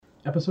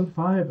episode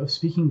 5 of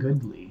Speaking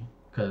Goodly,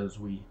 because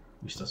we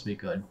still speak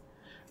good.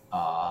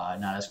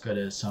 Not as good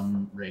as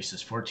some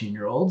racist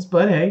 14-year-olds,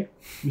 but hey,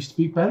 we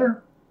speak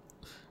better.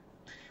 A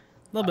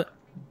little bit.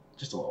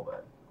 Just a little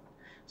bit.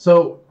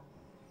 So,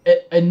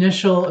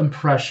 initial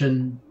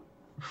impression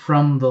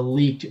from the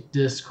leaked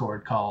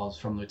Discord calls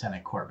from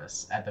Lieutenant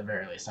Corvus, at the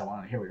very least. I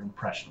want to hear what your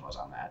impression was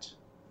on that.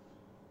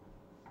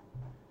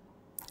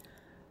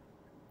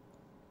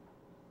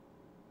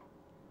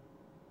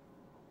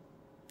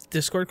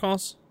 Discord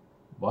calls?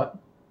 What?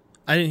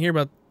 I didn't hear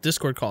about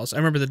Discord calls. I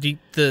remember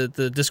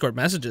the Discord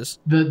messages.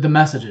 The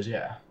messages,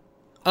 yeah.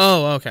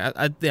 Oh, okay.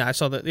 I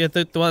saw that. Yeah,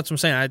 that's what I'm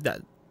saying.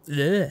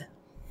 Yeah.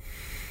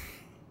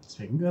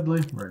 Speaking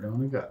Goodly, we're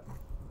doing it good.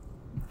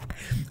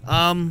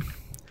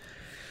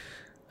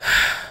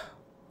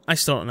 I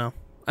still don't know.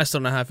 I still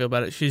don't know how I feel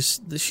about it.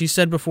 She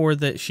said before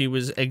that she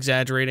was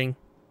exaggerating.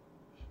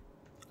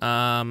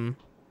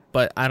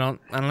 But I don't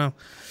know.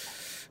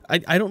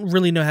 I don't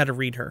really know how to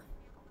read her.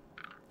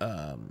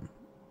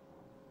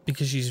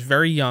 Because she's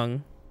very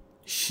young.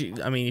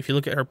 If you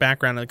look at her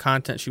background and the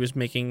content she was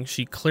making,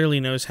 she clearly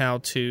knows how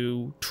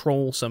to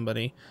troll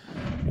somebody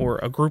or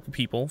a group of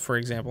people, for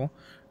example.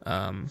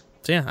 So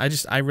yeah,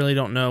 I really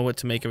don't know what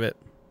to make of it.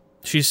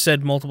 She's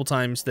said multiple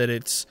times that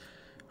it's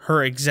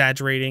her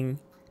exaggerating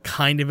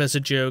kind of as a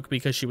joke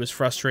because she was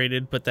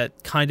frustrated, but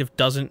that kind of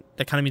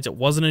means it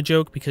wasn't a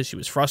joke because she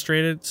was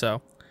frustrated.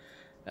 So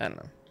I don't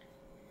know.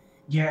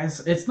 Yeah,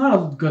 it's not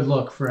a good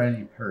look for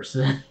any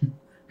person.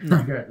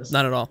 No,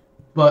 not at all.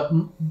 But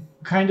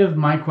kind of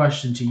my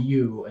question to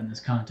you in this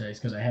context,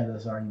 because I had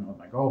this argument with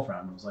my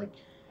girlfriend, was like,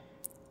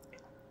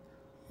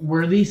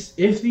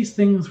 if these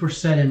things were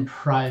said in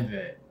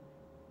private,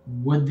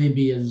 would they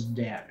be as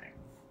damning?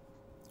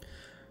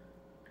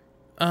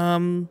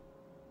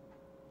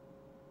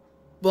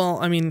 Well,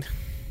 I mean,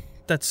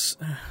 that's.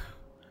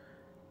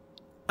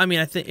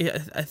 I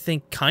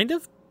think kind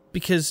of,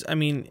 because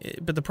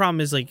but the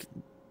problem is the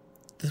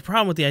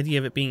problem with the idea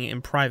of it being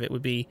in private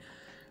would be,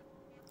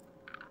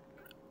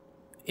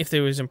 if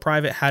it was in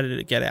private, how did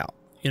it get out?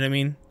 You know what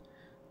I mean?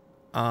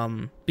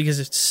 Because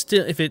it's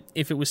still, if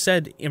it was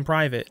said in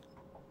private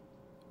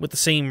with the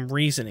same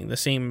reasoning, the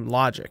same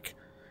logic,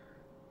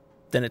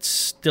 then it's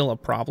still a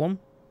problem,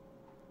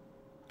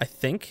 I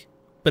think.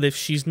 But if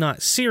she's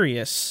not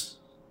serious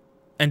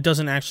and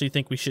doesn't actually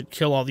think we should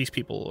kill all these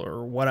people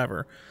or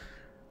whatever,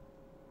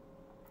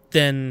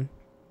 then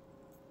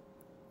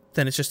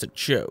it's just a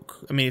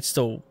joke. It's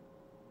still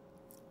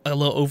a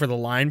little over the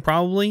line,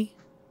 probably.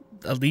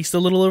 At least a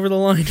little over the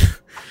line.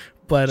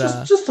 But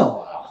just a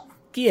little.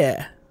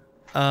 Yeah.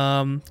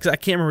 Because I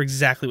can't remember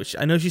exactly what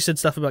I know she said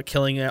stuff about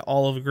killing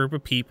all of a group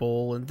of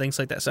people and things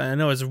like that. So I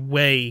know it's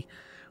way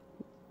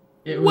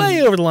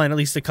over the line, at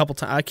least a couple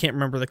times. I can't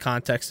remember the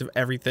context of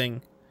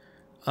everything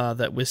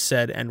that was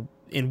said and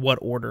in what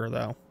order,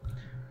 though.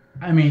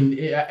 I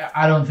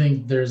don't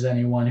think there's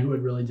anyone who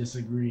would really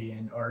disagree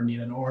or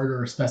need an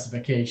order or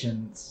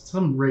specifications.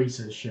 Some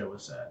racist shit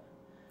was said.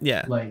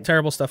 Yeah,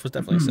 terrible stuff was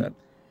definitely said.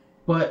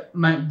 But the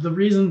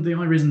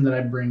only reason that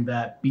I bring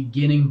that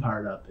beginning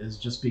part up is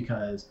just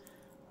because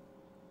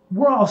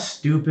we're all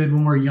stupid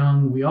when we're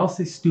young. We all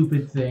say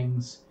stupid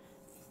things,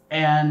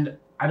 and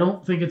I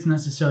don't think it's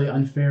necessarily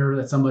unfair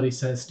that somebody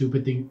says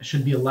stupid things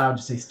should be allowed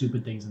to say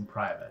stupid things in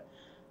private.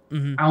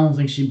 Mm-hmm. I don't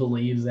think she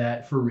believes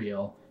that for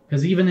real,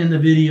 because even in the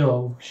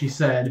video she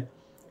said,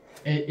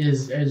 "It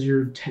is as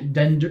your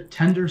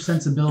tender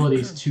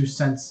sensibilities too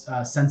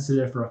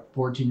sensitive for a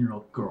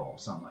 14-year-old girl,"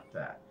 something like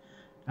that.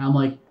 And I'm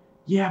like,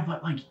 yeah,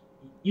 but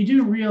you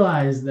do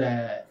realize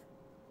that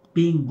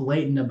being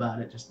blatant about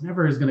it just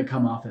never is going to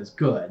come off as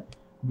good,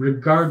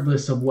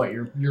 regardless of what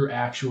your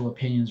actual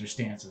opinions or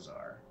stances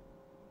are.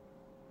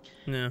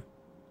 Yeah.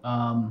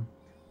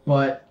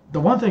 But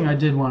the one thing I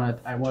did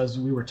want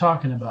to, we were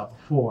talking about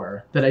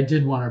before that I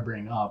did want to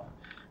bring up,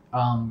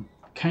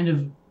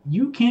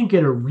 you can't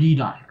get a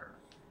read on her.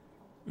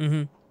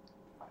 Mm-hmm.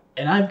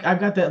 And I've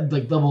got that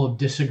level of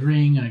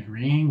disagreeing and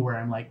agreeing where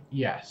I'm like,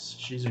 yes,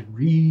 she's a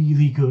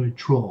really good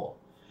troll.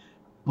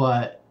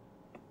 But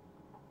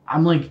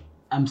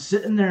I'm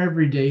sitting there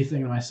every day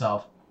thinking to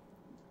myself,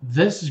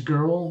 this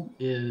girl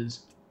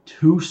is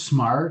too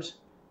smart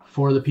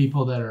for the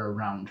people that are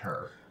around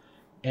her.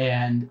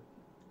 And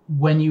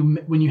when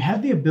you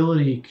have the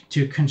ability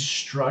to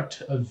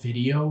construct a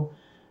video,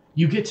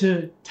 you get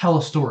to tell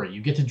a story.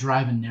 You get to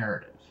drive a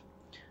narrative.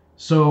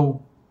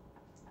 So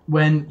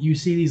when you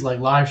see these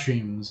live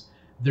streams,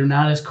 they're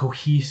not as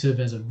cohesive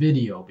as a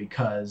video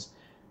because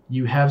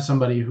you have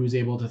somebody who's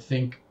able to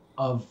think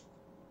of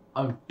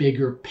a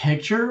bigger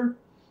picture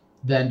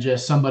than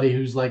just somebody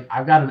who's like,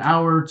 I've got an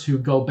hour to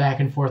go back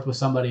and forth with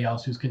somebody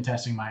else who's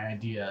contesting my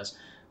ideas.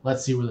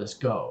 Let's see where this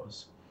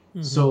goes.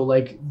 Mm-hmm.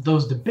 So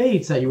those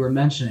debates that you were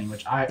mentioning,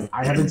 which I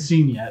haven't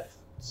seen yet,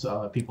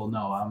 so people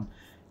know,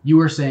 you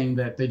were saying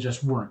that they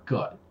just weren't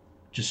good.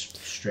 Just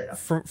straight up.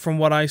 From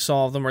what I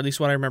saw of them, or at least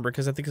what I remember,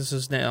 because I think this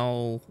is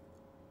now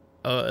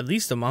at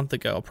least a month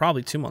ago,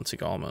 probably 2 months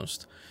ago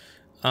almost,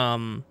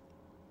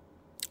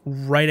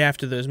 right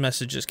after those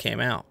messages came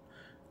out.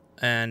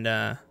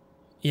 And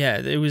Yeah,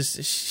 it was.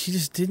 She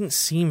just didn't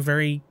seem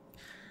very,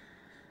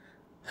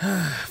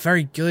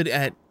 very good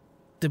at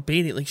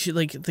debating.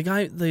 Like the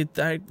guy.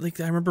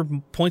 I remember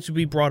points would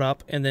be brought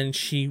up, and then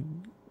she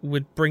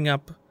would bring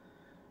up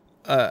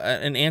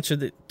an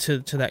answer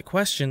to that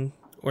question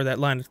or that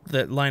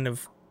line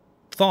of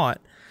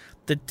thought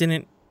that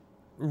didn't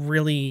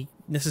really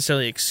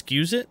necessarily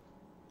excuse it,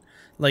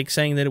 like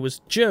saying that it was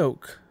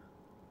joke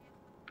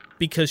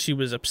because she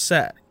was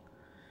upset.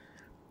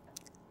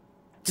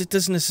 It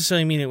doesn't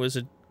necessarily mean it was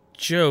a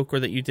joke or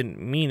that you didn't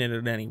mean it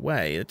in any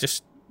way. It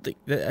just, you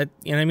know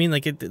what I mean?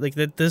 Like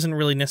that doesn't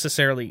really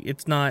necessarily.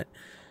 It's not.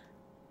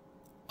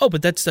 Oh,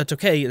 but that's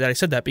okay that I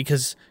said that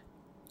because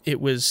it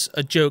was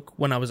a joke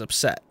when I was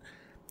upset.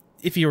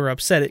 If you were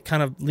upset, it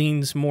kind of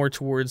leans more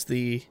towards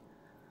the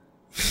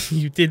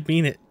you did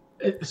mean it.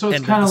 So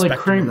it's kind of like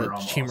Kramer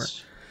almost. Humor.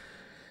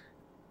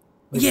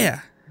 Like,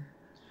 yeah.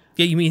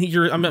 You mean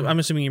I'm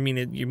assuming you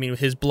mean with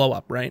his blow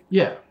up, right?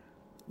 Yeah.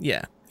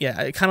 Yeah.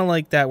 I kind of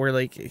like that where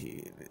like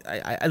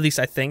I at least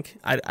I think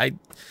I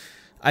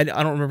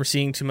don't remember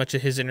seeing too much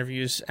of his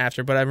interviews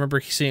after, but I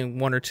remember seeing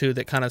one or two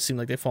that kind of seemed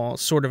like they fall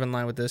sort of in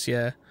line with this.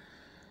 Yeah.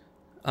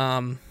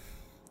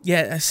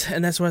 Yeah,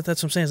 and that's what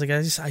I'm saying.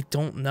 It's like I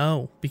don't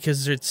know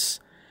because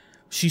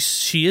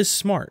she is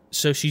smart,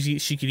 so she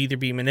could either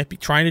be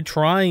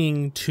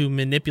trying to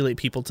manipulate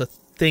people to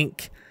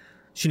think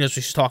she knows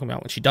what she's talking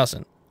about when she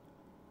doesn't.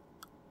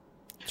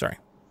 Sorry,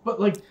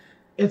 but like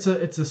it's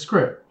a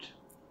script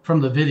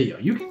from the video.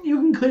 You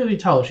can clearly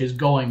tell she's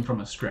going from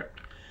a script.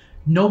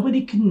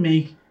 Nobody can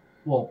make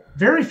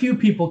very few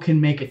people can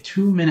make a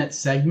 2-minute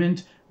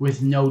segment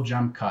with no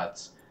jump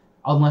cuts.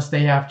 Unless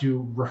they have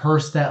to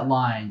rehearse that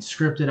line,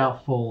 script it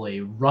out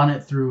fully, run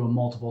it through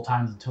multiple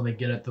times until they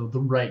get it the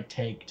right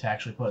take to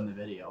actually put in the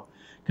video.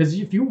 Because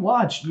if you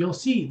watch, you'll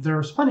see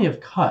there's plenty of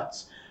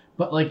cuts,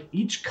 but like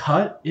each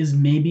cut is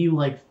maybe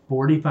like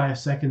 45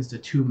 seconds to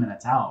 2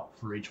 minutes out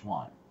for each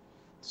one.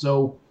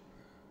 So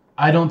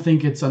I don't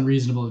think it's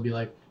unreasonable to be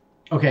like,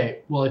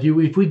 okay, well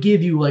if we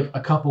give you like a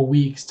couple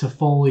weeks to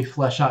fully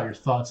flesh out your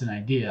thoughts and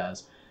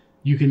ideas,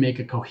 you can make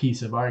a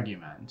cohesive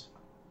argument.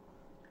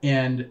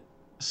 And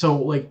so,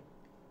 like,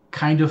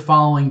 kind of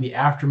following the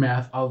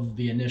aftermath of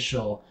the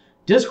initial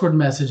Discord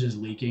messages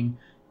leaking,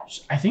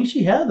 I think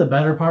she had the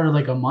better part of,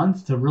 like, a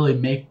month to really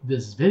make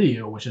this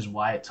video, which is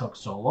why it took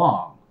so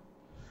long.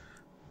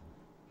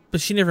 But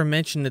she never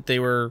mentioned that they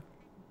were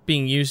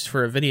being used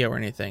for a video or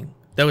anything.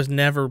 That was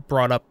never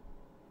brought up,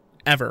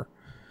 ever.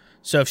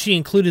 So if she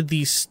included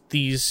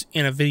these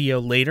in a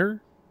video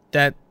later,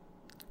 that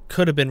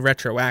could have been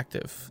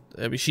retroactive.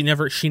 I mean,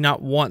 she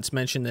not once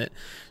mentioned that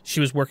she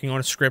was working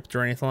on a script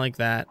or anything like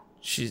that.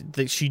 She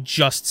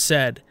just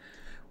said,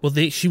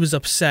 she was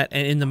upset,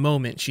 and in the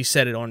moment she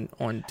said it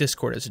on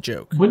Discord as a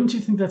joke. Wouldn't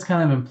you think that's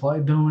kind of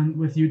implied though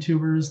with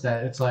YouTubers,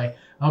 that it's like,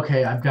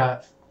 okay, I've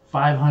got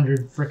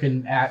 500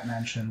 freaking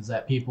mentions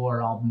that people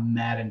are all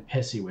mad and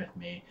pissy with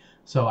me,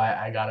 so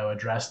I got to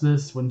address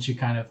this? Wouldn't you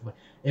kind of,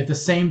 if the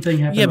same thing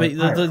happened? Yeah,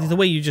 but the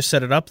way you just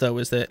set it up though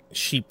is that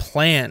she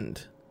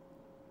planned.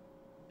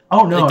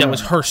 Oh no, that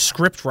was her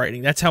script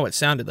writing. That's how it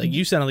sounded. Like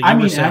you sounded like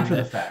you were saying after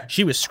the fact.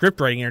 She was script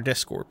writing in her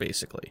Discord,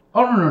 basically.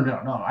 Oh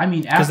no. I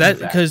mean after the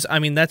fact. Because I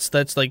mean that's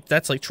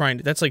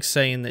like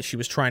saying that she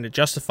was trying to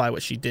justify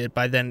what she did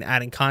by then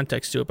adding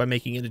context to it by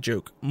making it a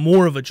joke,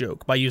 more of a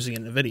joke by using it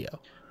in the video.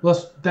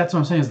 Well, that's what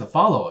I'm saying is the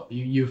follow up.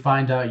 You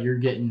find out you're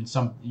getting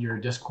your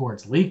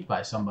Discord's leaked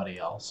by somebody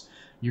else.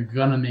 You're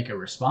gonna make a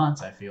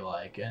response, I feel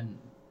like, and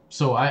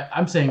so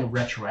I'm saying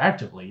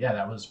retroactively. Yeah,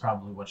 that was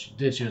probably what she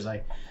did. She was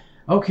like,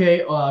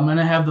 okay, well, I'm going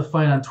to have the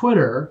fight on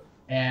Twitter,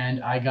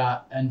 and I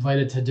got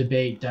invited to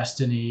debate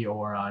Destiny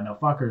or No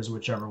Fuckers,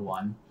 whichever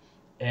one.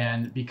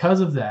 And because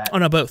of that... Oh,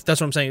 no, both.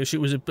 That's what I'm saying. It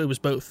was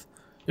both.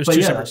 It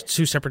was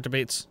two separate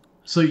debates.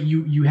 So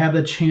you have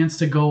the chance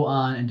to go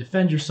on and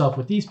defend yourself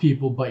with these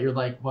people, but you're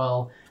like,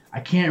 well,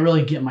 I can't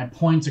really get my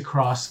points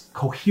across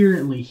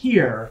coherently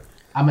here.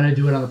 I'm going to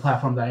do it on the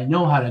platform that I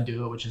know how to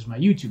do it, which is my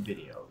YouTube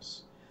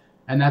videos.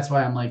 And that's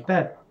why I'm like,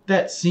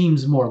 that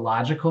seems more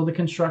logical, the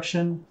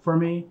construction, for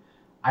me.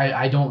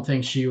 I don't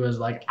think she was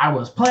like, I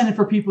was planning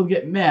for people to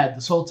get mad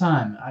this whole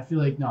time. I feel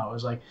like, no, it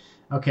was like,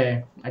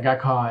 okay, I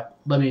got caught.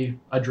 Let me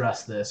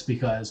address this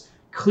because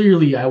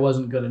clearly I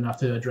wasn't good enough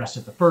to address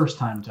it the first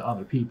time to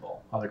other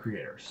people, other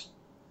creators.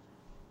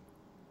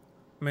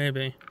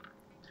 Maybe.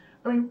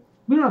 I mean,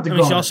 we don't have to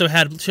go.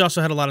 She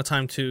also had a lot of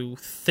time to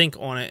think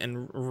on it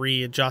and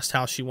readjust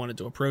how she wanted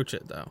to approach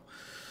it, though.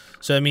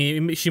 So I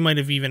mean, she might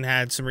have even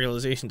had some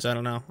realizations. I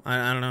don't know.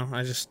 I don't know.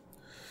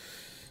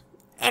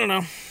 I don't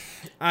know.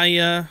 I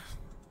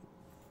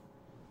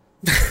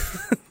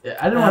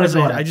didn't want to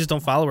go on. I just don't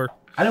follow her.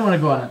 I didn't want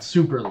to go on it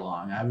super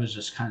long. I was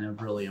just kind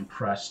of really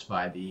impressed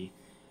by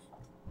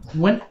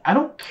when I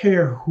don't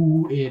care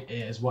who it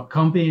is, what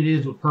company it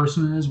is, what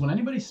person it is.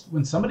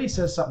 When somebody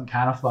says something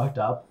kind of fucked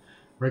up,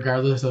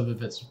 regardless of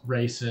if it's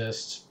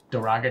racist,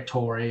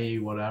 derogatory,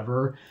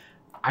 whatever,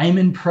 I'm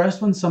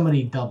impressed when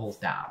somebody doubles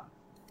down,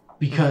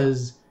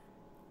 because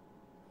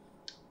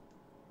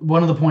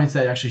one of the points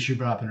that actually she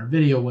brought up in her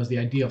video was the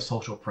idea of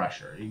social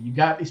pressure. You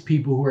got these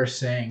people who are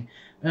saying,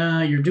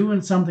 you're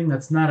doing something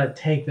that's not a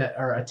take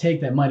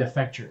that might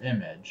affect your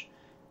image.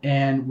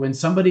 And when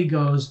somebody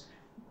goes,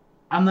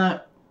 I'm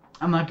not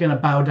going to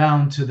bow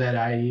down to that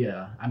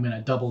idea. I'm going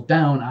to double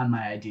down on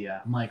my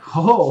idea. I'm like,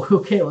 oh,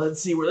 okay,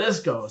 let's see where this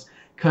goes.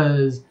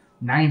 Because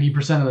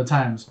 90% of the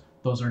times,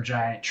 those are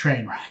giant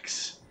train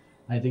wrecks.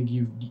 I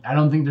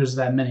don't think there's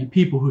that many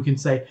people who can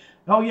say,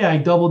 oh yeah, I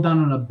doubled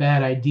down on a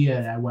bad idea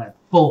and I went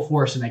full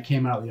force and I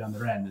came out the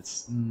other end.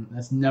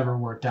 That's never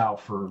worked out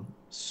for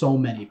so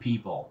many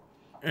people.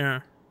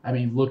 Yeah. I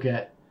mean,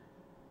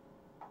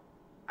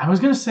 I was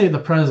going to say the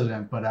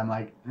president, but I'm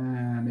like,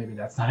 maybe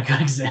that's not a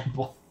good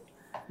example.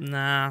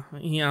 Nah, I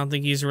don't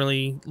think he's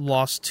really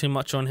lost too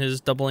much on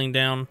his doubling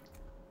down.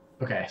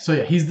 Okay, so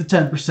yeah, he's the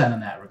 10% in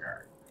that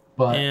regard.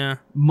 But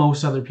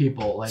most other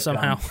people, like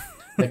somehow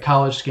the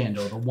college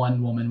scandal, the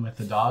one woman with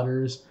the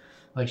daughters,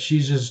 like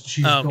she's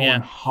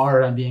going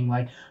hard on being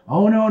like,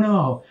 oh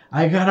no,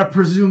 I gotta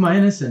presume my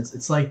innocence.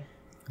 It's like,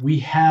 we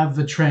have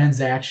the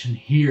transaction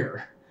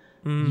here.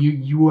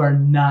 You are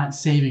not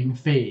saving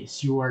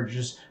face. You are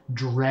just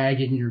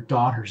dragging your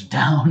daughters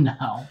down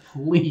now.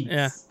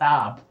 Please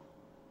stop.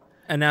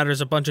 And now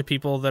there's a bunch of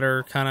people that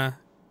are kind of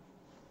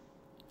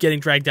getting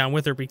dragged down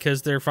with her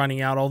because they're finding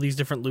out all these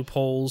different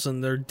loopholes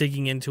and they're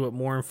digging into it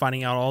more and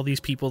finding out all these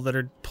people that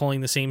are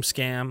pulling the same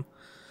scam.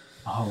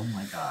 Oh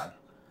my god.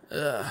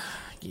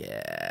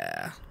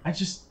 Yeah. I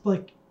just,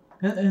 like,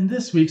 in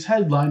this week's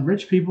headline,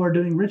 rich people are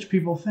doing rich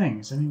people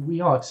things. I mean, we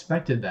all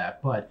expected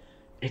that, but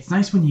it's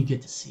nice when you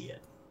get to see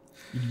it.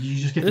 You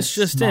just get this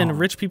just smell. in,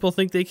 rich people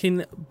think they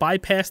can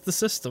bypass the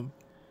system.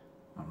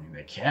 I mean,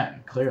 they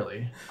can,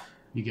 clearly.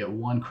 You get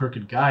one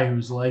crooked guy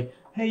who's like,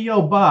 hey,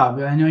 yo, Bob,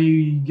 I know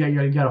you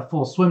got a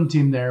full swim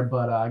team there,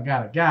 but I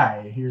got a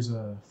guy. Here's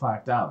a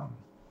 $5,000.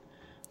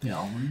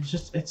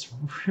 It's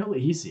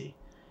really easy.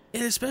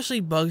 It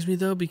especially bugs me,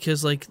 though,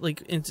 because,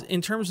 like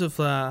in terms of,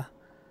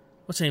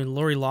 what's her name,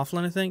 Lori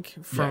Loughlin, I think,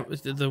 from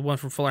the one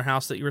from Fuller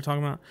House that you were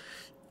talking about.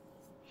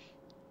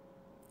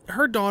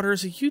 Her daughter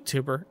is a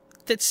YouTuber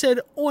that said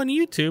on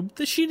YouTube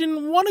that she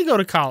didn't want to go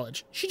to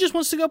college. She just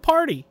wants to go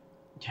party.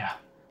 Yeah.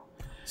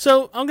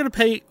 So I'm going to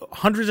pay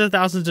hundreds of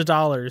thousands of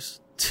dollars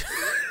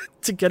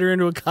to get her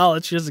into a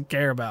college she doesn't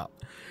care about.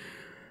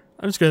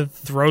 I'm just going to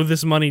throw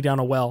this money down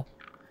a well.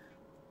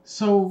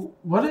 So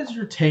what is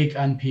your take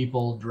on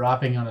people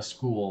dropping out of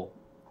school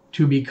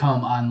to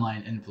become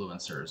online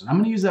influencers? And I'm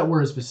going to use that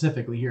word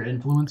specifically here,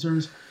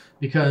 influencers,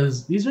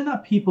 because these are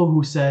not people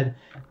who said,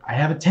 I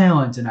have a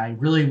talent and I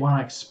really want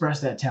to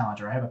express that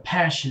talent, or I have a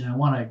passion and I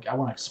want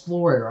to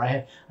explore it, or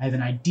I have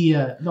an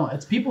idea. No,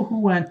 it's people who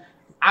went,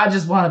 I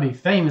just want to be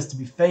famous to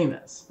be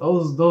famous.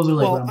 Those are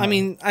like. Well, I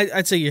mean,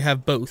 I'd say you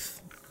have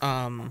both,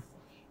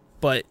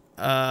 but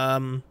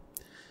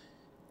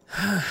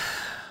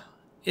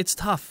it's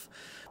tough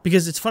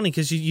because it's funny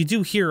because you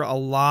do hear a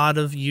lot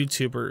of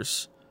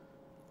YouTubers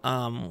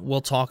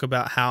will talk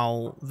about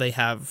how they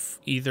have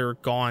either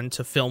gone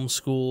to film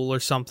school or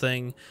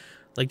something.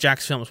 Like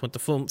Jax Films went to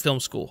film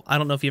school. I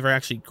don't know if he ever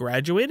actually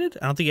graduated.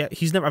 I don't think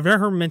I've never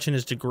heard him mention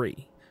his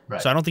degree.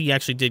 Right. So I don't think he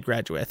actually did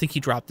graduate. I think he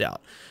dropped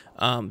out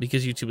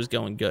because YouTube was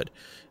going good.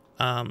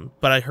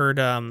 But I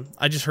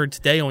just heard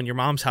today on Your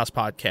Mom's House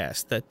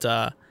podcast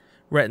that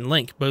Rhett and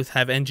Link both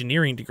have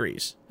engineering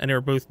degrees, and they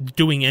were both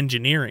doing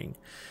engineering.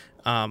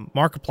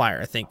 Markiplier,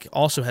 I think,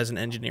 also has an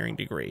engineering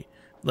degree.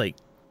 Like,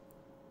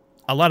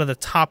 a lot of the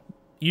top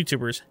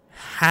YouTubers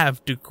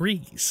have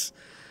degrees.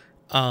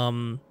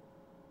 I'm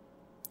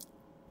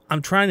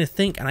trying to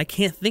think, and I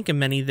can't think of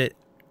many that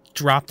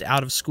dropped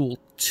out of school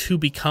to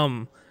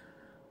become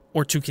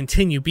or to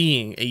continue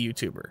being a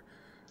YouTuber.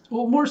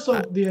 Well, more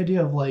so the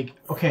idea of like,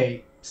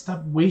 okay,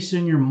 stop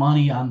wasting your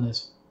money on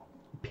this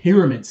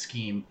pyramid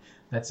scheme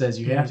that says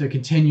you have to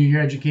continue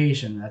your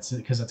education. That's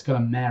because that's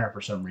going to matter for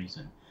some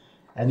reason.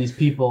 And these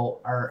people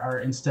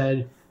are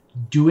instead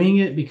doing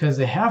it because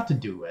they have to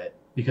do it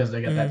because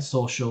they got that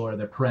social or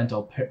the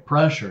parental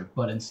pressure.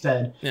 But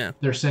instead,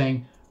 they're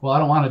saying, well, I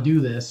don't want to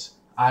do this.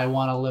 I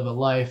want to live a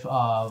life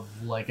of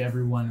like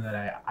everyone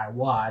that I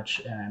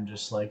watch, and I'm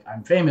just like,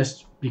 I'm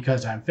famous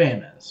because I'm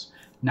famous,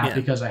 not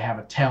because I have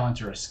a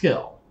talent or a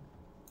skill.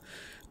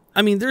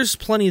 I mean, there's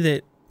plenty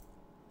of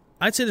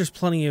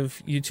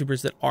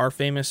YouTubers that are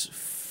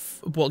famous,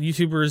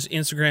 YouTubers,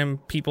 Instagram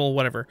people,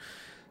 whatever,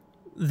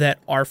 that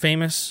are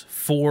famous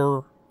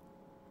for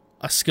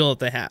a skill that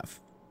they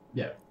have.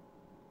 Yeah.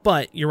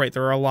 But you're right,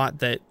 there are a lot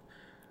that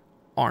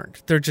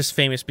aren't. They're just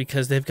famous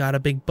because they've got a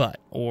big butt,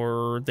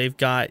 or they've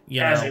got,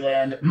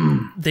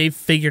 they've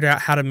figured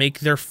out how to make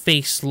their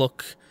face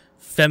look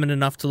feminine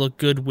enough to look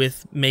good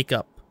with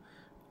makeup.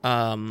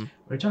 Are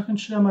you talking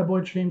shit on my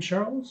boy James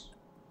Charles?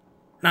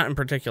 Not in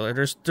particular.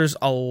 There's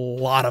a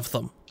lot of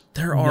them.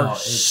 There are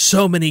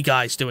so many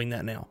guys doing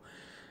that now.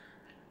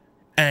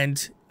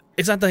 And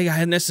it's not that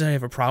I necessarily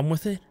have a problem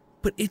with it,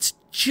 but it's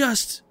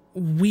just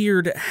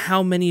weird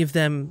how many of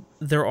them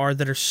there are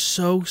that are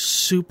so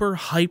super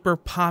hyper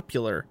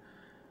popular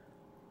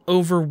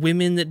over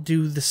women that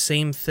do the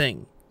same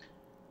thing.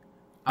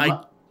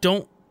 I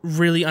don't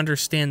really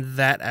understand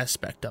that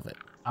aspect of it.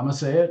 I'm going to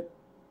say it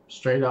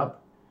straight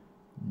up.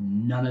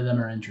 None of them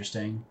are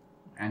interesting,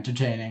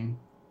 entertaining,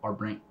 or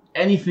bring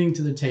anything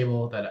to the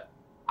table that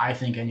I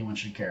think anyone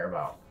should care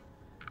about.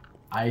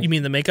 You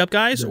mean the makeup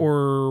guys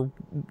or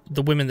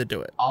the women that do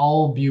it?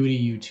 All beauty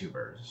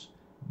YouTubers.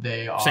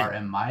 They are, Same.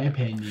 in my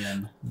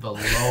opinion, the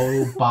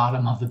low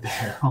bottom of the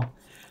barrel.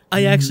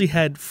 I actually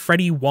had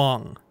Freddie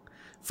Wong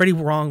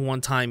one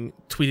time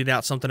tweeted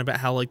out something about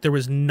how like there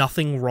was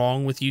nothing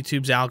wrong with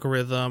YouTube's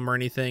algorithm or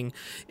anything.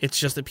 It's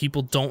just that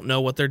people don't know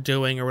what they're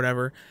doing or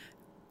whatever.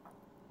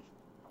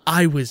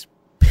 I was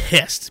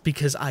pissed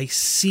because I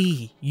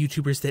see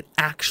YouTubers that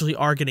actually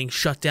are getting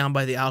shut down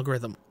by the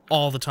algorithm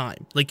all the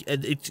time. Like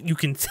you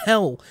can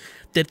tell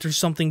that there's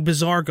something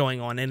bizarre going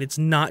on, and it's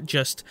not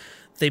just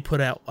they put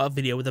out a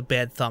video with a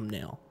bad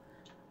thumbnail.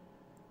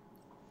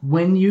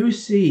 When you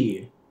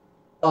see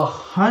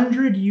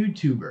 100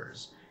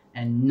 YouTubers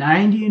and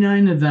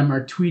 99 of them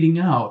are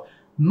tweeting out,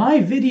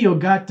 my video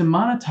got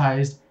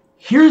demonetized,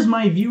 here's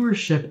my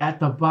viewership at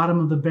the bottom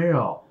of the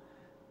barrel.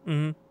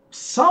 Mm-hmm.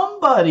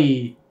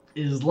 Somebody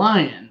is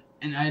lying,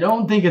 and I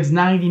don't think it's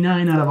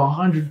 99 out of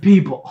 100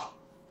 people.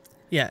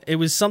 Yeah, it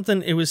was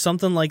something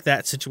like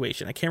that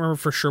situation. I can't remember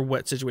for sure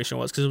what situation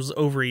it was because it was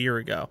over a year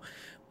ago.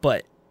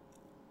 But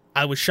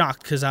I was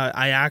shocked because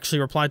I actually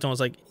replied to him. I was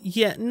like,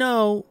 yeah,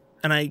 no.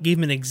 And I gave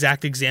him an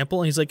exact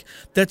example. And he's like,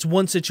 that's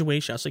one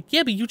situation. I was like,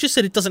 yeah, but you just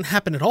said it doesn't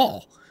happen at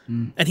all.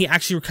 Mm. And he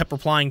actually kept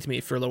replying to me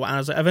for a little while.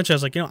 Eventually I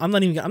was like, I'm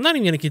not even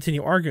going to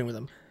continue arguing with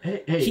him.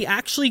 Hey. He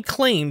actually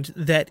claimed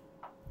that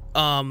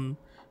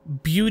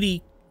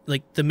beauty,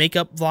 like the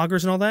makeup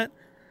vloggers and all that,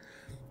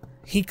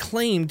 he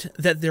claimed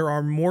that there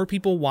are more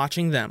people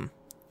watching them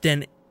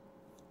than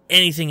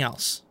anything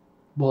else.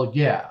 Well,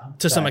 yeah.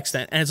 To some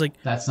extent. And it's like...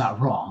 That's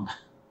not wrong.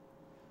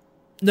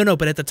 No,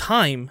 but at the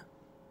time,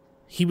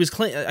 he was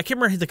I can't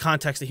remember the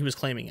context that he was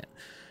claiming it.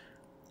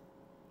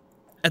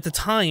 At the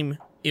time,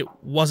 it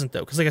wasn't,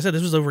 though. Because like I said,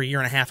 this was over a year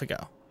and a half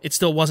ago. It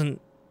still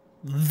wasn't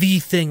the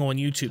thing on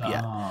YouTube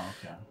yet. Oh,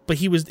 okay. But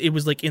it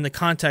was like in the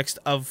context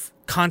of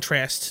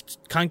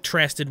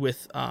contrasted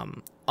with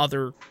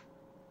other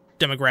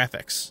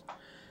demographics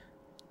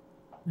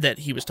that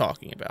he was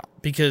talking about,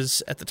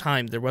 because at the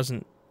time there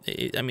wasn't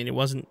it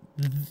wasn't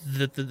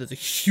the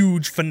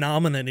huge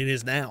phenomenon it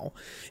is now.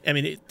 I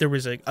mean, there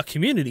was a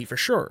community for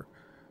sure,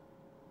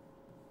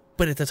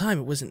 but at the time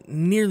it wasn't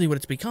nearly what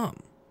it's become.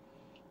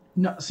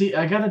 No, see,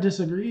 I gotta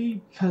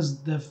disagree,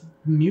 because the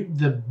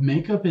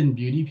makeup and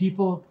beauty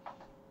people,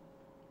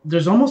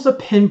 there's almost a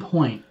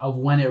pinpoint of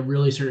when it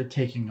really started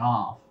taking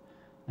off,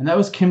 and that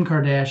was Kim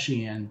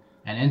Kardashian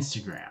and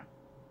Instagram.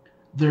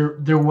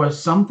 There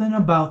was something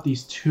about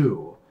these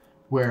two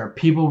where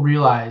people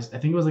realized, I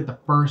think it was like the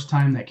first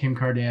time that Kim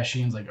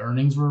Kardashian's like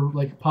earnings were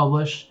like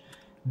published,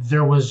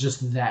 there was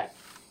just that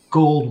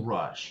gold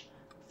rush.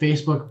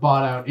 Facebook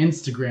bought out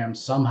Instagram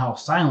somehow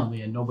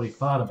silently and nobody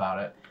thought about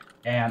it.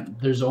 And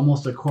there's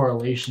almost a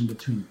correlation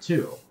between the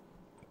two.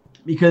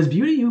 Because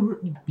beauty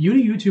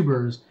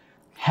YouTubers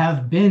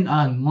have been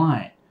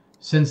online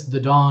since the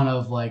dawn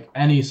of like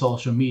any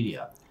social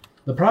media.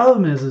 The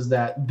problem is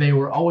that they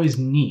were always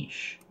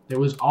niche. It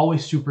was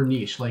always super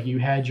niche. Like you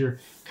had your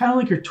kind of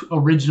like your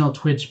original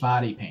Twitch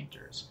body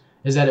painters.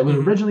 Is that it was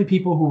originally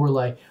people who were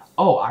like,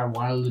 oh, I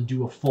wanted to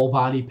do a full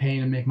body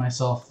paint and make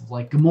myself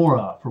like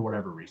Gamora for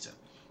whatever reason.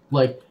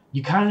 Like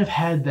you kind of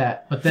had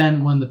that, but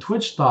then when the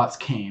Twitch thoughts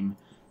came,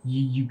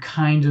 you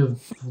kind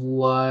of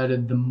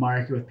flooded the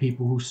market with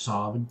people who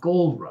saw the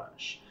gold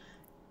rush.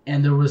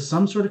 And there was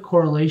some sort of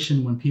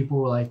correlation when people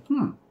were like,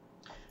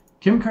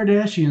 Kim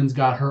Kardashian's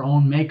got her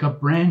own makeup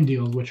brand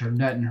deals, which are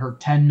netting her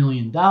 $10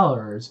 million.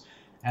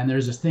 And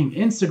there's this thing,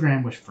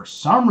 Instagram, which for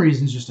some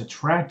reason is just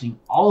attracting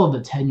all of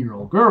the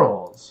 10-year-old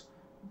girls.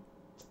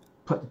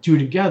 Put the two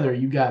together,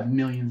 you got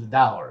millions of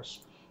dollars.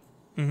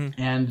 Mm-hmm.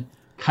 And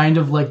kind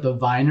of like the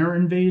Viner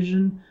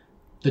invasion,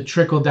 the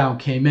trickle down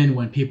came in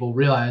when people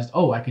realized,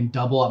 oh, I can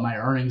double up my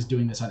earnings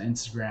doing this on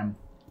Instagram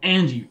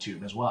and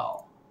YouTube as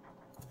well.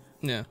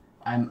 Yeah.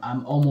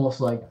 I'm almost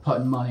like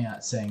putting money on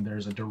it, saying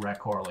there's a direct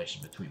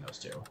correlation between those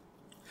two.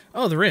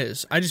 Oh, there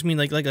is. I just mean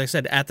like I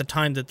said, at the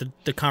time that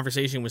the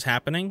conversation was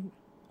happening,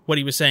 what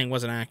he was saying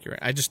wasn't accurate.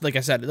 I just like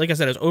I said, it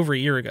was over a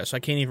year ago, so I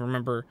can't even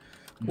remember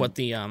what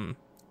the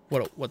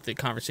what the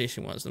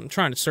conversation was. I'm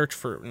trying to search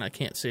for it and I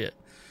can't see it.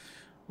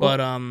 But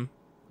I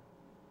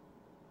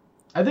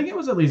think it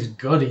was at least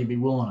good he'd be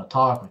willing to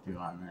talk with you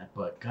on that.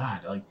 But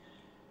God, like,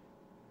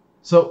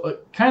 so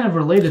kind of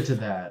related to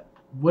that.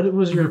 What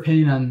was your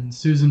opinion on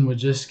Susan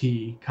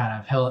Wojcicki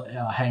kind of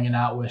hanging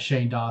out with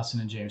Shane Dawson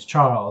and James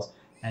Charles?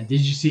 And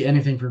did you see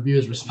anything for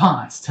viewers'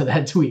 response to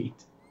that tweet?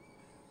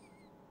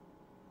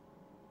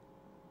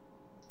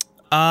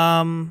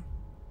 I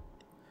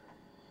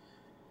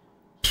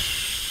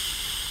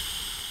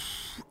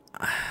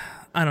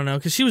don't know,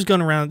 because she was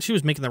going around, she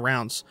was making the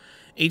rounds.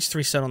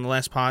 H3 said on the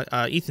last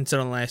Ethan said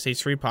on the last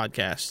H3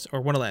 podcast,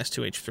 or one of the last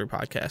two H3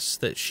 podcasts,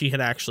 that she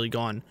had actually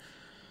gone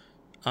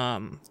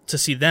to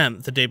see them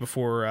the day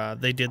before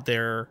they did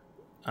their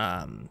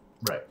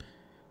right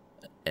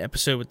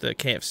episode with the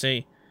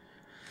KFC.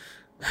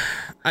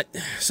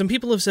 Some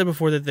people have said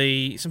before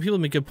that some people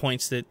make good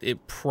points that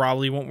it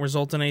probably won't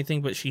result in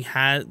anything, but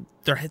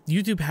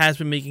YouTube has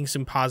been making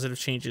some positive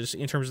changes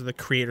in terms of the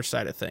creator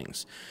side of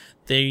things.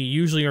 They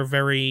usually are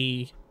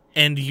very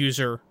end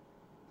user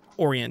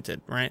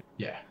oriented, right?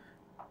 Yeah.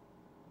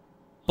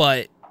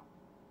 But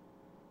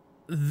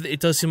it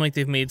does seem like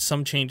they've made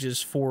some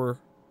changes for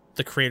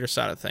the creator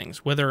side of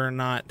things. Whether or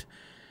not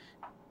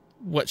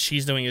what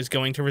she's doing is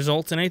going to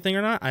result in anything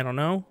or not, I don't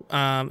know.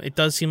 It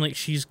does seem like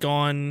she's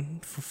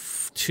gone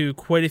to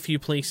quite a few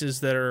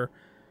places that are...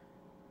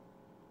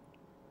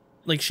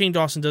 Like, Shane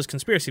Dawson does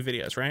conspiracy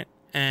videos, right?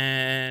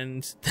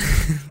 And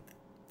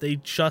they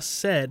just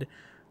said,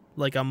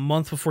 like a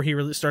month before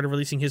he started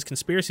releasing his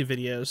conspiracy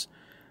videos,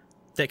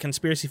 that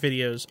conspiracy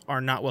videos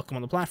are not welcome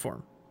on the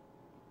platform.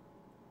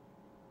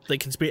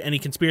 Like, any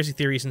conspiracy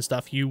theories and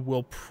stuff, you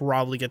will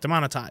probably get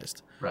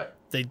demonetized. Right.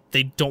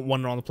 They don't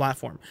want it on the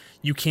platform.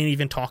 You can't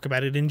even talk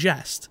about it in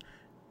jest.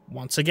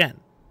 Once again.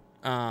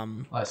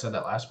 I said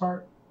that last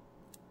part?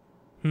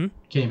 Can't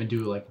even do,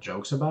 like,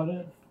 jokes about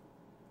it?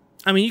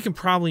 I mean, you can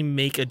probably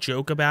make a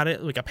joke about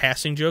it, like a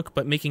passing joke,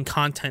 but making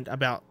content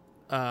about,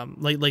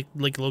 like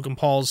Logan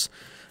Paul's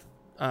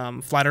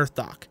Flat Earth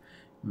doc,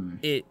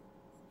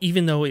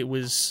 even though it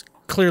was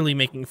clearly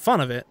making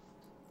fun of it,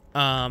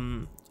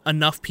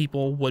 enough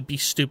people would be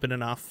stupid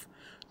enough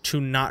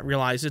to not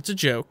realize it's a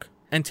joke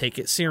and take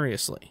it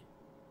seriously.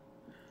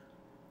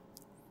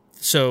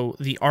 So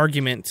the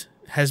argument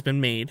has been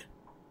made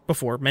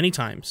before many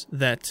times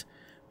that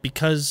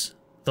because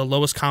the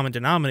lowest common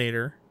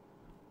denominator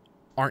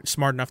aren't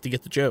smart enough to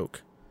get the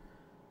joke,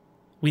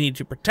 we need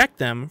to protect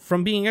them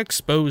from being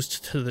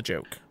exposed to the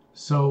joke.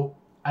 So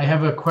I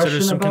have a question. So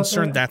there's some about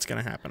concern that's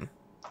going to happen.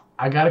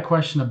 I got a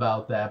question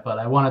about that, but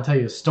I want to tell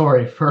you a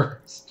story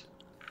first,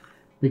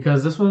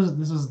 because this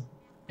was,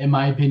 in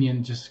my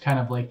opinion, just kind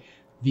of like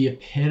the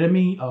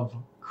epitome of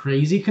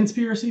crazy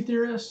conspiracy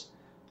theorists.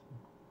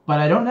 But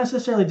I don't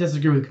necessarily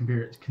disagree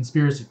with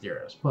conspiracy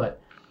theorists.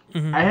 But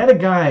I had a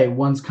guy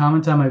once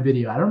comment on my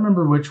video. I don't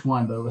remember which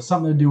one, but it was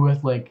something to do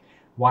with like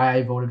why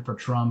I voted for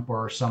Trump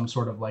or some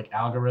sort of like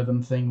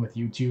algorithm thing with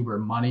YouTube or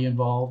money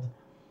involved.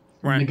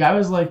 Right. And the guy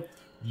was like,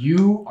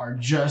 "You are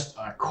just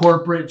a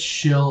corporate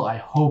shill. I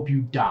hope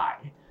you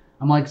die."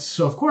 I'm like,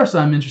 so of course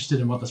I'm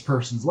interested in what this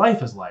person's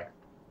life is like.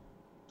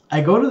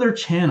 I go to their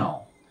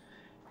channel,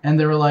 and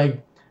they were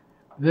like,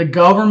 "The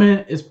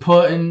government is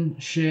putting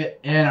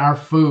shit in our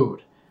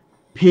food.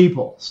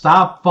 People,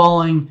 stop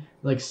falling.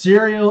 Like,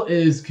 cereal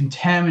is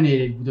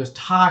contaminated. There's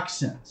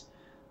toxins."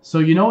 So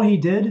you know what he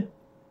did?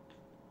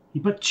 He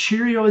put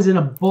Cheerios in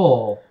a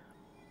bowl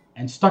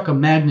and stuck a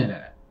magnet in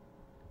it.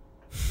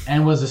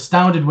 And was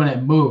astounded when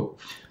it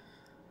moved.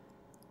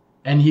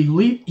 And he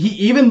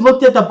even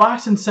looked at the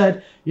box and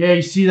said, "Yeah,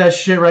 you see that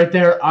shit right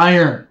there?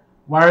 Iron.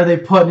 Why are they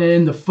putting it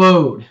in the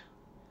food?"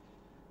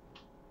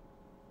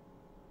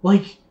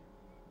 Like,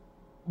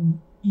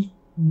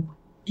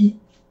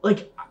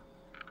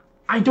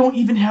 I don't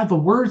even have the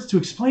words to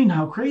explain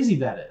how crazy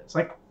that is.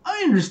 Like,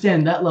 I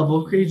understand that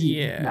level of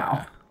crazy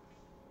now.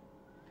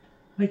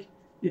 Like,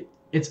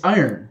 it's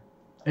iron.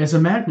 It's a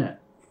magnet.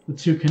 The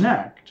two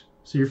connect.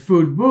 So your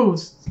food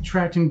moves,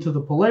 attracting to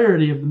the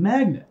polarity of the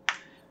magnet.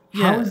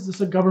 Yeah. How is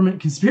this a government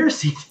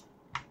conspiracy?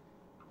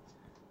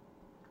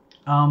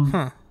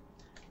 But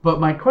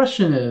my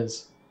question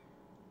is,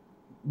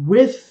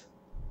 with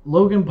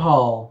Logan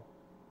Paul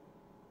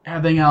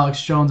having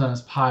Alex Jones on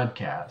his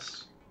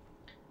podcast,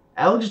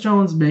 Alex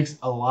Jones makes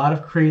a lot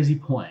of crazy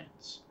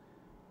points.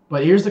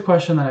 But here's the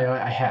question that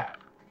I have.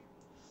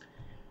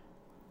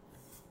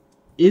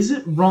 Is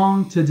it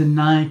wrong to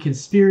deny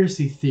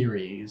conspiracy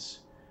theories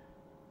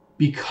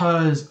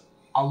because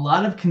a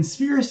lot of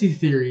conspiracy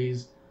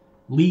theories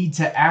lead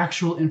to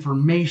actual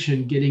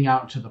information getting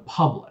out to the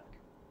public?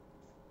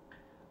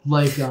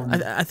 Like,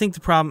 I think the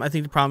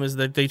problem is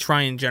that they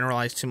try and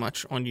generalize too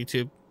much on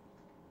YouTube.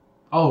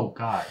 Oh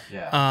God,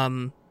 yeah.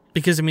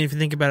 Because I mean, if you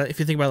think about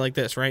it like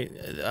this, right?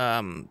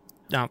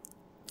 Now,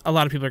 a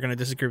lot of people are going to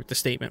disagree with the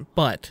statement,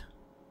 but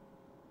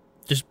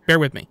just bear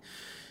with me.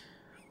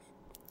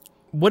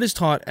 What is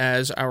taught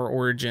as our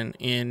origin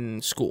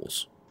in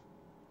schools?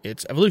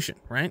 It's evolution,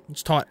 right?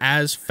 It's taught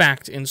as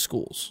fact in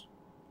schools.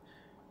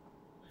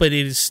 But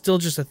it is still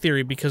just a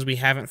theory because we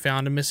haven't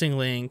found a missing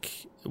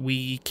link.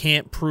 We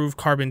can't prove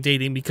carbon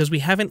dating because we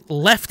haven't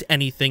left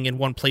anything in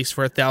one place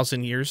for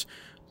 1,000 years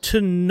to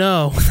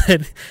know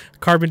that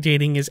carbon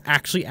dating is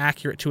actually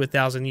accurate to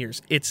 1,000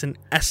 years. It's an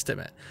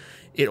estimate.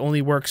 It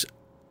only works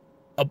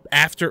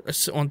after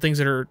on things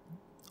that are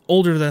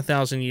older than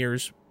 1,000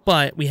 years,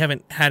 but we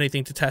haven't had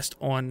anything to test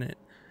on it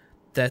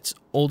that's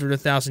older than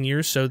 1,000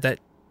 years, so that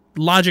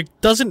logic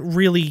doesn't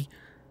really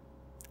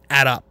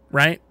add up,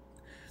 right?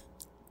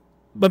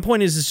 My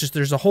point is, it's just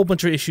there's a whole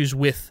bunch of issues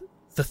with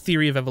the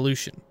theory of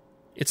evolution.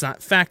 It's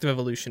not fact of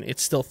evolution,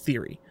 it's still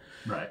theory.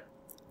 Right.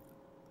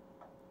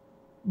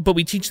 But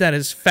we teach that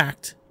as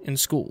fact in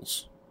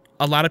schools.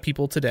 A lot of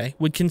people today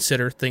would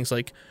consider things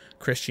like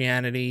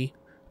Christianity,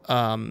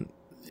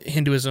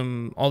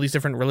 Hinduism, all these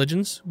different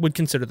religions would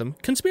consider them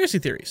conspiracy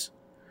theories.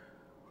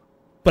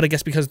 But I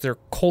guess because they're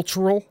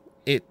cultural,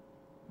 it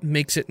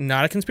makes it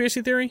not a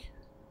conspiracy theory.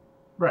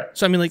 Right.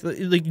 So I mean,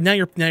 like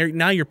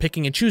now you're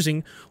picking and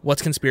choosing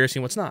what's conspiracy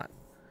and what's not,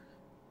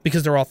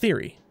 because they're all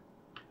theory.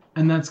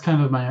 And that's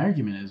kind of my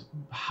argument: is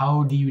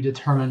how do you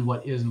determine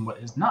what is and what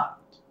is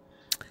not?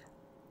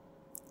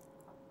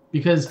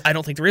 Because I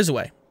don't think there is a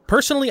way.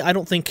 Personally, I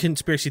don't think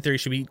conspiracy theory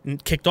should be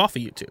kicked off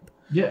of YouTube.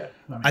 Yeah,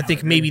 I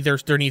think maybe there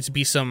needs to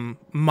be some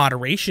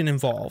moderation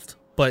involved,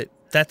 but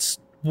that's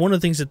one of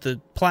the things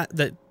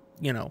that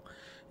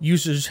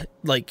users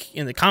like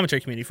in the commentary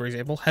community, for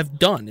example, have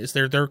done is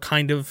they're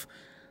kind of,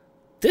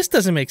 this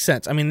doesn't make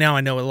sense. I mean, now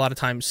I know a lot of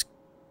times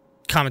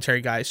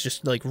commentary guys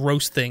just like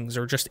roast things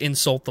or just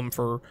insult them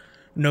for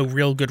no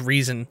real good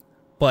reason,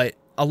 but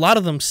a lot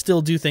of them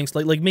still do things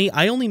like me.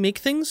 I only make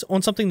things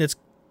on something that's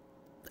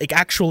like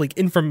actual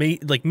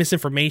like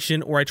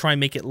misinformation, or I try and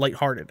make it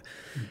lighthearted.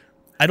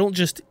 I don't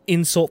just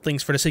insult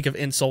things for the sake of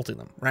insulting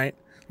them, right?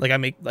 Like I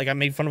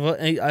made fun of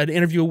an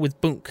interview with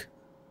Bunk,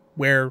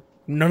 where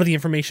none of the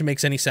information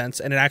makes any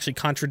sense, and it actually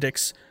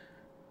contradicts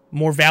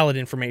more valid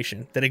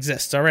information that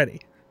exists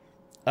already.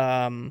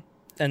 And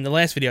the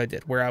last video I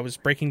did, where I was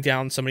breaking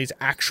down somebody's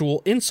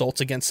actual insults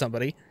against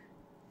somebody,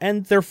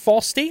 and their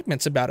false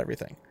statements about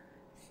everything.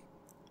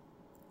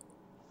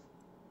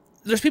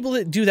 There's people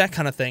that do that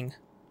kind of thing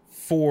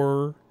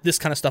for this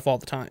kind of stuff all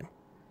the time.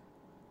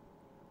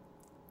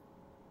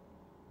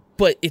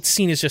 But it's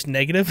seen as just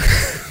negative.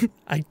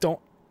 I don't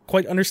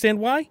quite understand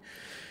why.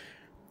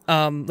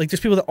 Like there's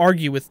people that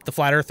argue with the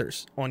flat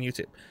earthers on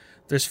YouTube.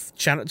 There's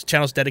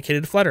channels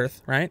dedicated to flat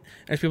earth, right?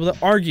 And there's people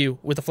that argue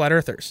with the flat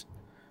earthers,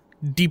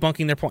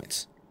 debunking their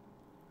points.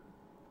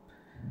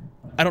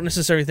 I don't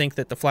necessarily think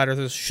that the flat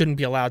earthers shouldn't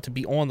be allowed to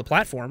be on the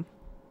platform.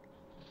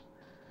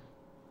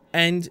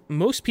 And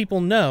most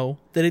people know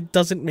that it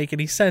doesn't make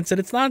any sense and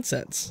it's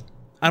nonsense.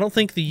 I don't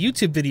think the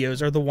YouTube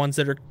videos are the ones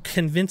that are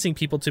convincing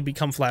people to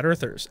become flat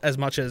earthers as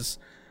much as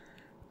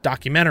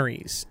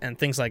documentaries and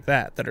things like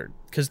that are,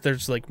 because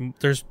there's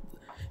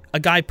a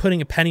guy putting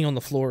a penny on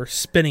the floor,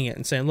 spinning it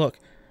and saying, look,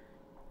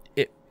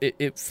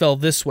 it fell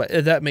this way.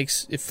 That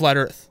makes it flat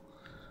earth.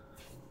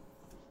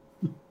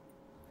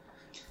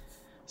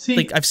 See,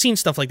 like I've seen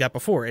stuff like that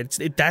before.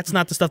 That's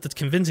not the stuff that's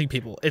convincing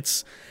people.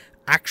 It's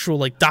actual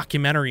like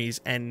documentaries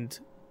and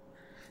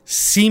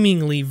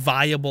seemingly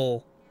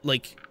viable,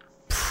 like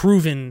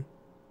proven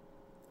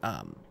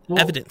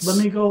evidence. Let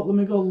me go a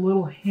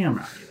little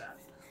hammer on you then,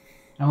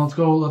 and let's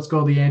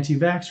go the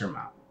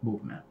anti-vaxxer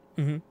movement,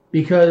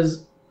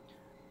 because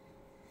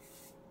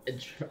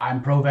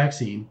I'm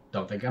pro-vaccine.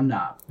 Don't think I'm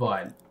not,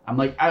 but I'm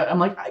like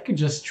I could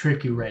just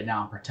trick you right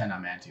now and pretend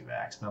I'm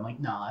anti-vax, but I'm like,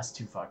 no, that's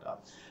too fucked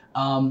up.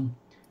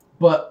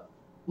 But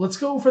let's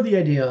go for the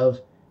idea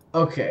of,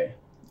 okay,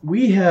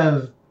 we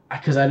have,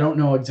 because I don't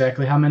know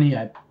exactly how many,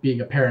 being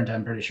a parent,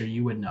 I'm pretty sure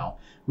you would know.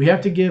 We have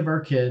to give our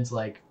kids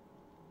like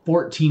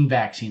 14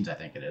 vaccines, I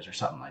think it is, or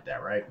something like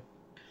that, right?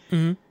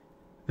 Mm-hmm.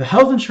 The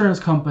health insurance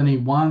company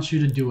wants you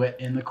to do it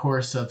in the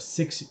course of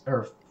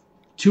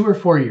 2 or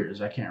 4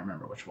 years. I can't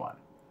remember which one.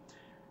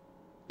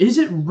 Is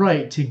it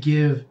right to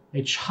give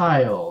a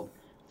child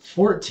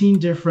 14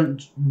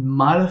 different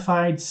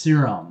modified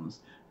serums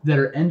that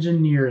are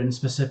engineered in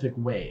specific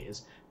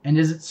ways? And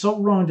is it so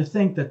wrong to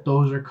think that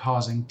those are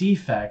causing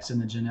defects in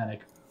the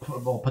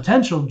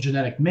potential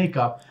genetic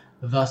makeup,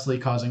 thusly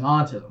causing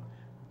autism?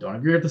 Don't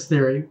agree with this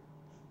theory,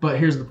 but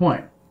here's the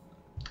point,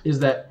 is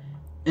that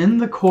in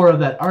the core of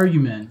that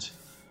argument,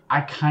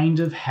 I kind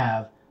of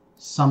have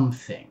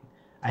something.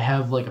 I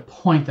have like a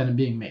point that I'm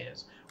being made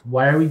is,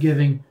 why are we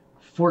giving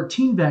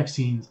 14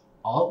 vaccines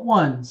all at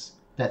once?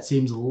 That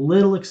seems a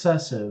little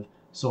excessive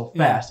so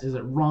fast. Is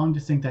it wrong to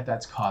think that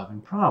that's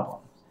causing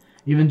problems?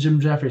 Even Jim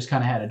Jeffries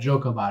kind of had a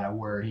joke about it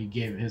where he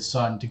gave his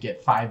son to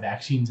get 5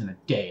 vaccines in a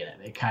day, and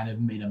it kind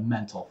of made him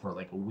mental for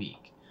like a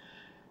week.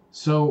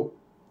 So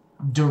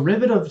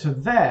derivative to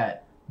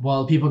that,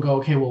 while people go,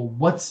 okay, well,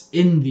 what's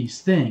in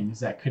these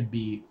things that could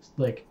be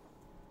like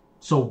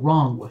so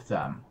wrong with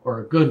them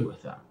or good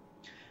with them?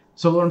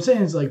 So what I'm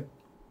saying is, like,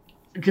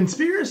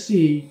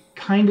 conspiracy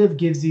kind of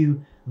gives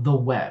you the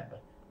web,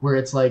 where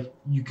it's like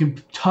you can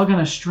tug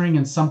on a string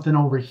and something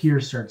over here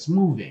starts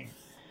moving.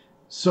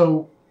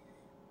 So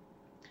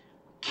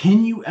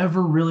can you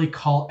ever really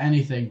call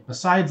anything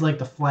besides like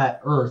the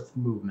flat earth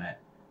movement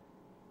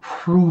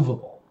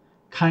provable?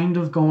 Kind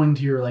of going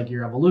to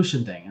your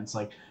evolution thing. It's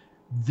like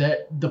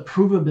that the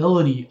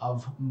provability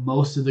of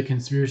most of the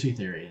conspiracy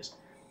theories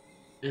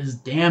is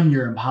damn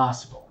near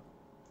impossible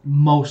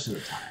most of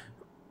the time.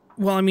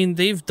 Well, I mean,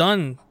 they've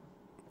done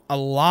a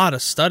lot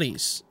of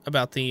studies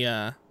about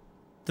the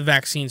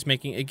vaccines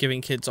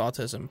giving kids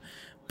autism,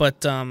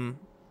 but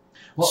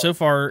so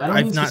far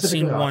I've not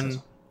seen one.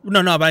 Autism.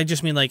 No, but I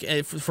just mean like,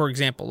 for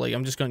example, like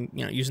I'm just going,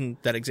 using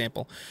that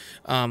example.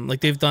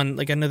 Like they've done,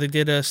 like I know they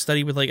did a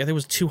study with like, I think it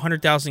was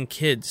 200,000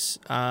 kids.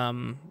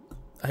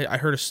 I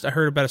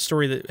heard about a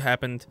story that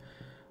happened.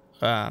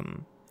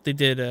 They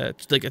did a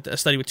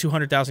study with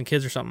 200,000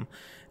 kids or something,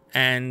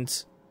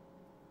 and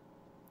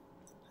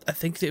I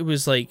think it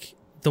was like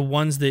the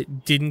ones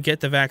that didn't get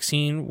the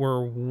vaccine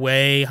were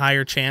way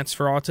higher chance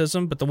for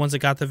autism, but the ones that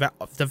got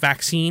the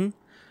vaccine,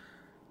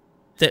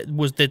 that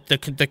was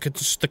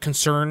the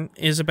concern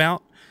is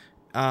about.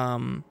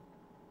 Not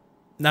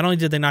only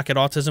did they not get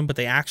autism, but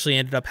they actually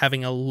ended up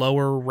having a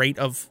lower rate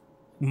of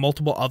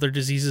multiple other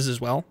diseases as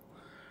well.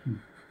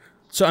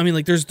 So I mean,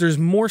 like there's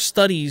more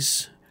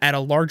studies at a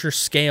larger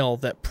scale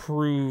that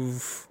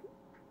prove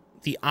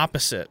the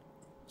opposite.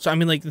 So I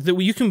mean, like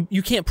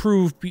you can't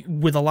prove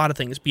with a lot of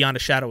things beyond a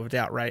shadow of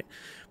doubt, right?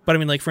 But I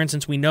mean, like for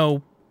instance, we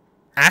know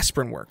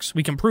aspirin works.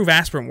 We can prove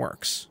aspirin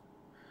works.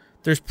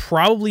 There's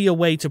probably a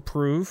way to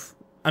prove.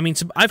 I mean,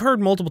 I've heard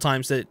multiple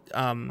times that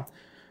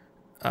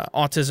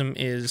autism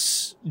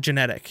is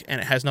genetic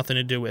and it has nothing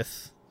to do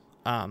with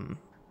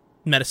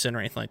medicine or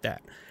anything like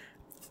that.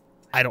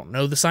 I don't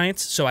know the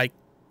science, so I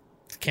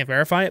can't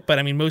verify it. But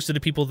I mean, most of the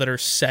people that are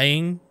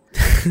saying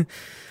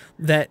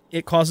that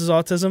it causes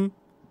autism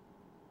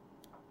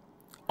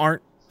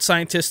aren't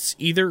scientists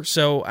either.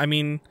 So I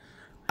mean,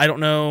 I don't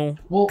know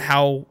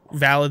how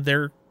valid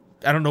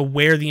I don't know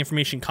where the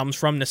information comes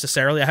from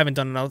necessarily. I haven't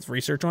done enough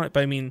research on it,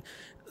 but I mean,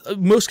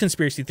 most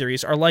conspiracy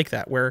theories are like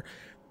that, where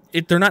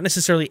they're not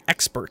necessarily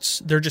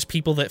experts. They're just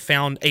people that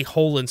found a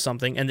hole in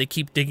something and they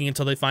keep digging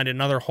until they find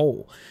another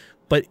hole.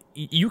 But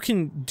you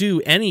can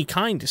do any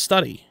kind of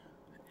study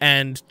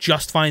and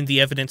just find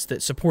the evidence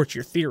that supports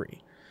your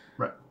theory.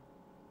 Right.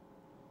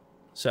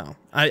 So,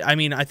 I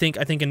mean, I think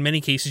in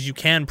many cases you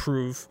can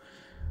prove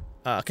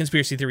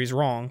conspiracy theories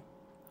wrong,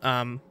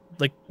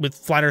 like with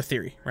flat Earth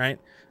theory, right?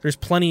 There's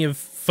plenty of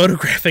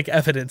photographic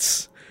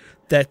evidence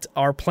that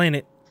our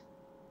planet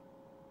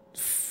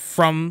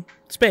from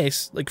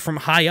space, like from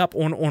high up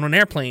on an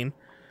airplane,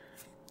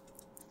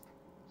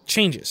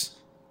 changes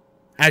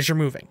as you're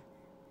moving.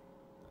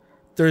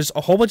 There's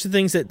a whole bunch of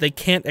things that they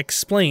can't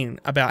explain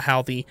about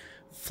how the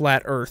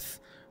flat Earth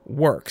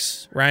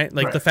works, right?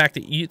 Like the fact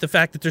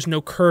that there's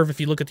no curve if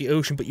you look at the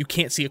ocean, but you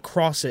can't see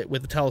across it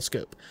with a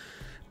telescope.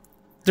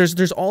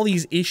 There's all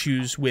these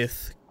issues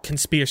with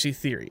conspiracy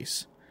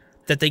theories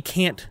that they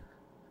can't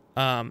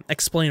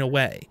explain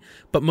away,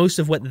 but most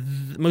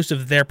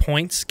of their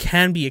points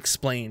can be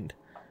explained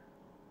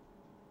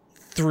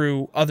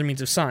through other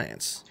means of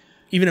science.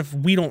 Even if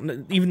we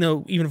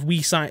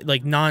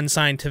like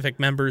non-scientific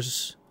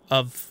members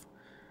of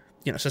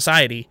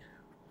society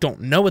don't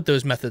know what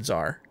those methods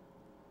are,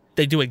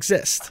 they do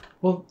exist.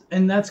 Well,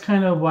 and that's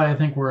kind of why I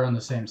think we're on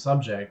the same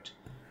subject.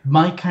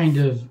 My kind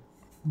of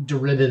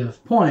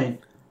derivative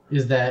point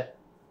is that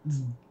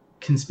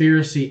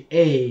conspiracy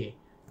A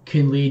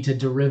can lead to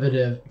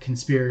derivative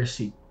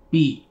conspiracy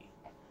B.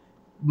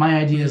 My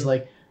idea is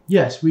like,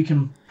 yes, we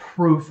can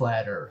prove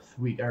flat Earth.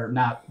 We are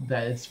not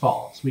that it's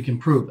false. We can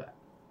prove that.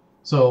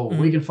 So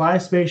we can fly a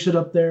spaceship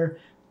up there,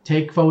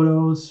 take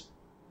photos.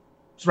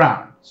 It's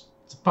round.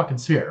 It's a fucking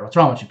sphere. What's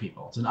wrong with you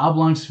people? It's an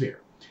oblong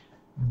sphere.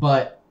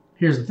 But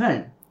here's the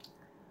thing.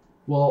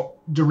 Well,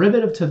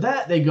 derivative to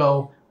that, they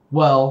go,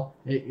 well,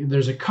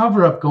 there's a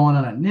cover-up going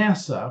on at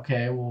NASA.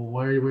 Okay, well,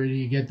 where do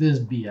you get this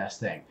BS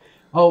thing?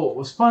 Oh, it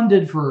was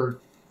funded for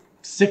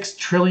 $6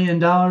 trillion.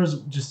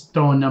 Just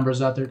throwing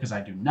numbers out there because I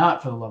do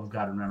not, for the love of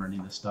God, remember any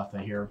of the stuff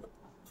I hear.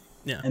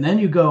 Yeah. And then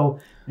you go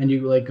and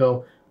you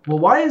go, well,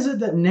 why is it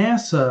that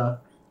NASA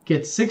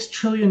gets $6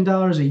 trillion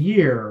a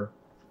year?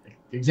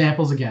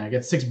 Examples again, I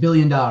get $6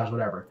 billion,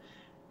 whatever.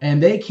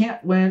 And they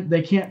can't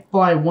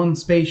fly one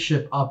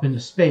spaceship up into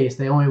space.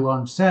 They only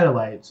launch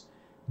satellites.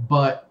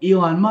 But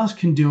Elon Musk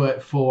can do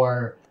it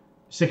for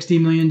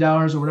 $60 million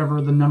or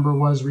whatever the number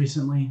was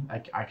recently.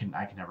 I can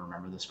never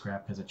remember this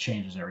crap because it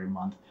changes every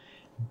month.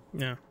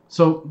 Yeah.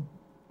 So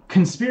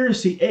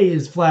conspiracy A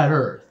is flat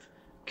Earth.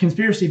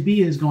 Conspiracy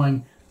B is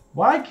going,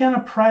 why can't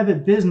a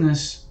private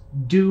business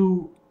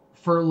do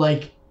for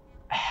like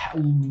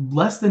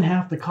less than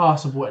half the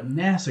cost of what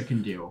NASA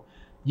can do?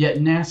 Yet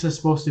NASA is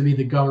supposed to be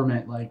the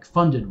government like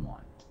funded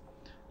one.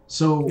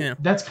 So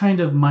that's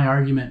kind of my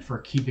argument for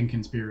keeping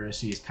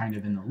conspiracies kind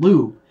of in the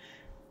loop.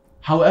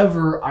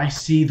 However, I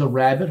see the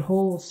rabbit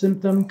hole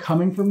symptom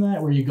coming from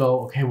that, where you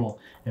go, okay, well,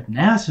 if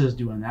NASA is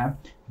doing that,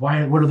 what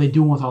are they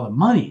doing with all the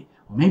money?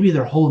 Well, maybe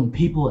they're holding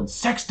people in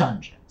sex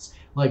dungeons.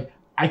 Like,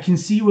 I can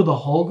see where the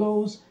hole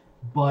goes,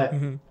 but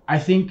I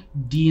think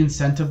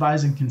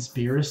de-incentivizing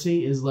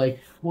conspiracy is like,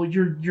 well,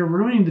 you're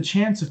ruining the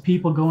chance of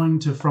people going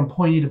from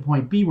point A to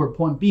point B, where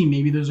point B,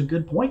 maybe there's a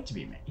good point to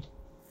be made.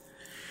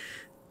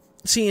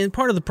 See, and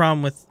part of the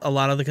problem with a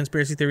lot of the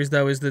conspiracy theories,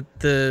 though, is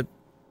that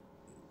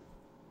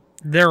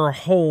there are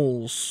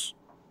holes,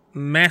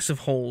 massive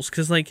holes.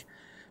 Because, like,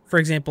 for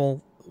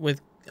example,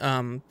 with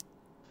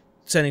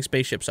sending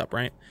spaceships up,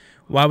 right?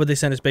 Why would they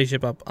send a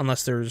spaceship up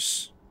unless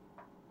there's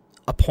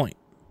a point?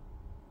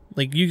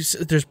 Like,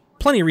 there's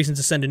plenty of reasons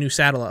to send a new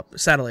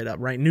satellite up,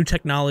 right? New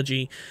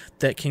technology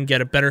that can get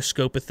a better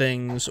scope of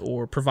things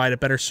or provide a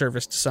better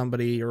service to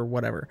somebody or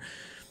whatever.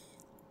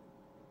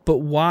 But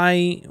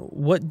why?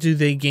 What do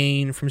they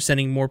gain from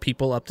sending more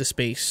people up to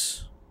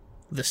space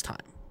this time?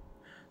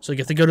 So, like,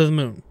 if they go to the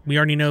moon, we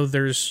already know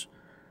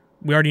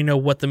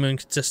what the moon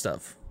consists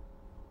of.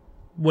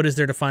 what is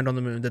there to find on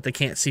the moon that they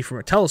can't see from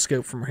a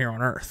telescope from here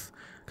on Earth?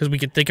 Because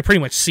they could pretty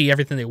much see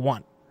everything they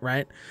want,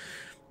 right?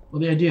 Well,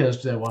 the idea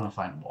is they want to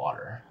find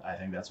water. I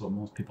think that's what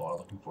most people are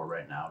looking for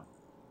right now.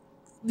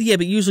 Yeah,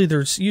 but usually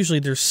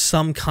there's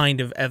some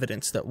kind of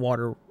evidence that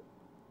water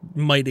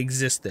might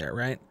exist there,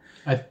 right?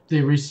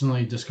 They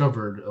recently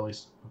discovered, at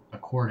least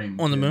according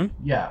on the moon.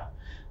 Yeah,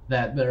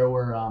 that there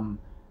were.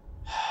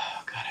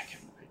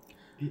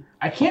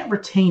 I can't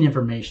retain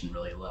information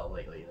really well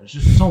lately. There's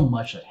just so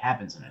much that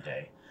happens in a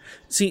day.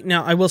 See,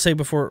 now I will say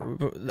before,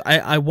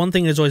 one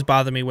thing that's always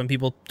bothered me when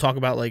people talk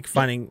about like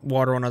finding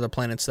water on other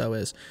planets, though,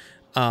 is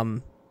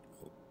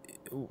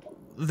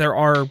there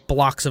are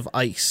blocks of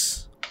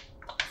ice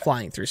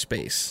flying through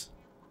space.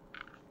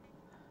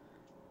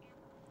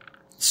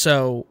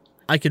 So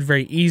I could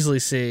very easily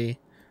see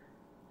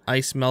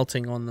ice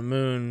melting on the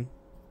moon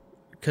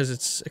because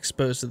it's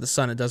exposed to the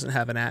sun. It doesn't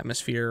have an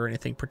atmosphere or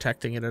anything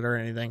protecting it or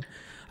anything.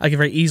 I could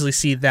very easily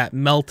see that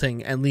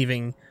melting and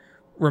leaving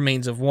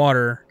remains of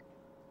water.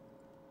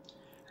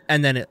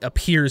 And then it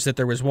appears that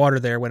there was water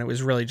there when it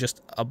was really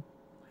just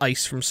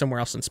ice from somewhere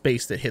else in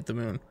space that hit the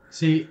moon.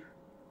 See,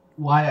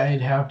 why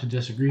I'd have to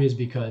disagree is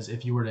because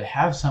if you were to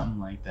have something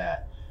like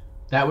that,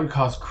 that would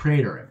cause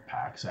crater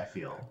impacts, I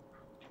feel.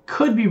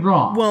 Could be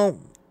wrong. Well,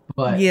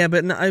 but yeah,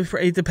 but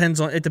it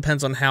depends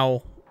on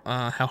how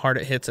hard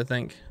it hits, I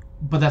think.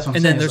 But that's what I'm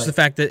and saying. Then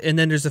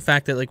there's the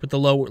fact that like with the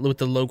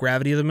low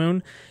gravity of the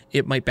moon,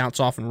 it might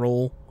bounce off and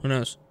roll. Who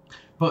knows?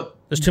 But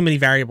there's too many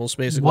variables,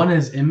 basically. One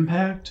is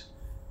impact.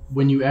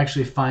 When you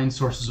actually find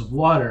sources of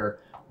water,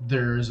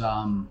 there's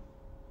runoff.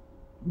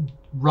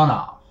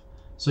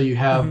 So you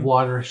have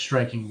water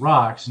striking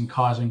rocks and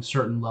causing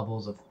certain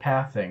levels of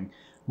pathing.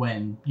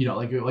 When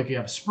like you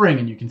have a spring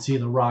and you can see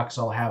the rocks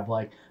all have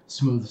like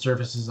smooth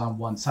surfaces on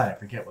one side. I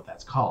forget what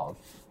that's called,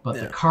 but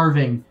the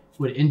carving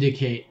would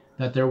indicate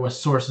that there was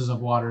sources of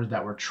water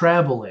that were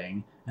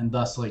traveling and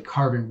thus like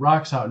carving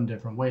rocks out in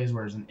different ways,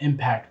 whereas an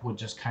impact would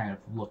just kind of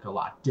look a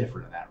lot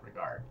different in that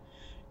regard.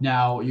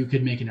 Now, you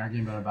could make an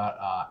argument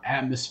about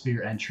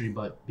atmosphere entry,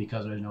 but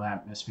because there's no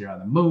atmosphere on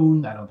the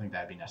moon, I don't think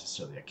that'd be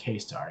necessarily a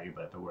case to argue,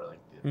 but if it were like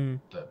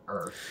the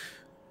Earth.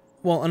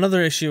 Well,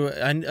 another issue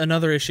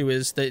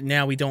is that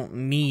now we don't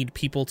need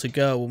people to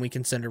go when we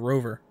can send a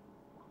rover.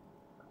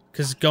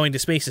 Because going to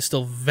space is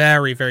still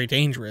very, very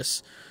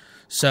dangerous.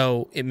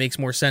 So it makes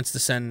more sense to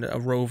send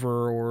a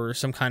rover or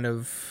some kind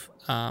of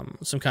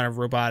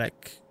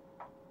robotic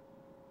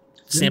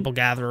sample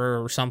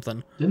gatherer or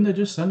something. Didn't they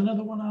just send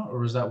another one out, or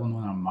was that one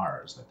on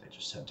Mars that they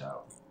just sent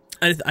out?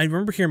 I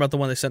remember hearing about the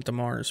one they sent to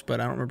Mars,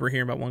 but I don't remember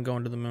hearing about one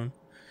going to the moon.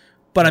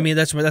 But I mean,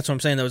 that's what I'm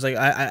saying. Though, is like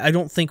I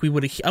don't think we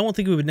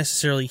would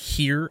necessarily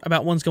hear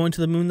about ones going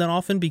to the moon that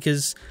often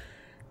because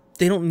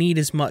they don't need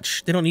as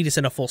much. They don't need to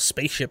send a full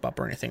spaceship up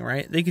or anything,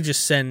 right? They could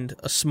just send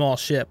a small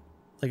ship,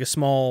 like a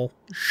small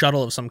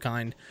shuttle of some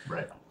kind,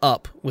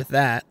 up with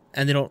that,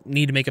 and they don't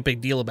need to make a big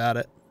deal about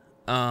it.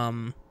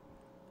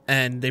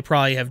 And they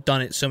probably have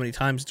done it so many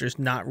times. There's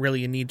not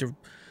really a need to.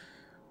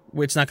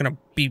 It's not going to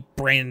be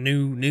brand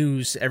new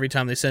news every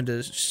time they send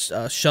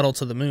a shuttle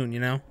to the moon,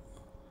 you know.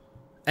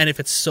 And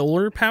if it's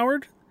solar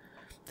powered,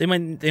 they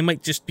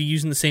might just be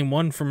using the same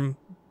one from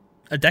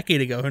a decade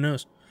ago. Who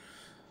knows?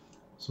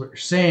 So what you're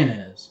saying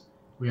is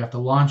we have to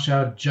launch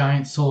out a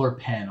giant solar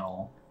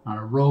panel on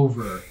a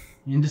rover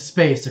into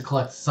space to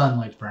collect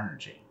sunlight for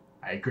energy.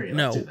 I agree.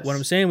 No, what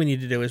I'm saying we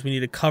need to do is we need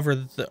to cover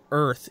the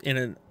Earth in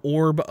an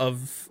orb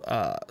of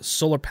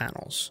solar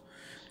panels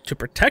to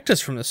protect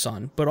us from the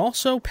sun, but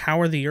also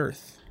power the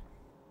Earth.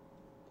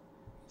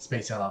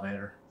 Space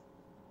elevator.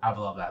 I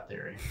love that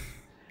theory.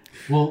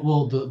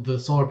 Well, the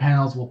solar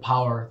panels will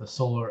power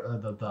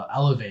the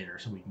elevator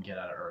so we can get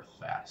out of Earth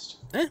fast.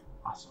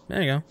 Awesome.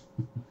 There you go.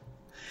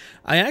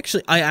 I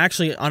actually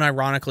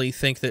unironically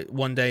think that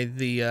one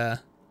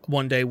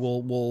day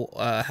we'll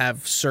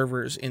have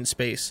servers in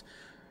space.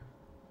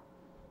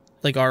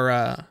 Like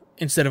our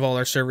instead of all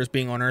our servers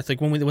being on Earth,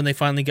 like when they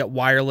finally get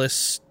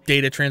wireless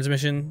data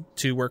transmission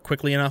to work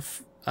quickly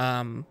enough.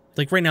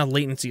 Like right now,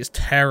 latency is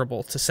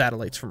terrible to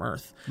satellites from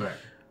Earth. Right.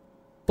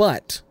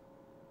 But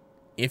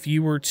if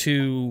you were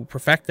to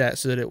perfect that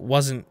so that it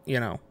wasn't,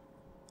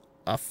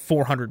 a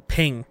 400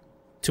 ping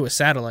to a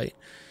satellite,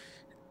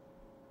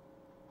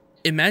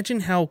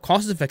 imagine how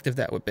cost-effective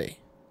that would be.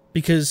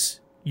 Because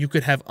you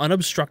could have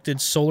unobstructed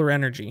solar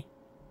energy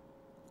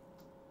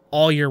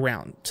all year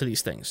round to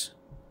these things,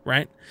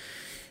 right?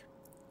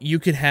 You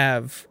could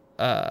have,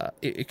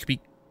 it could be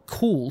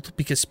cooled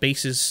because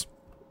space is,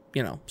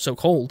 so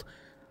cold.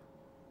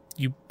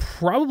 You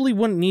probably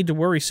wouldn't need to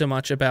worry so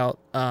much about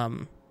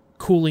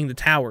cooling the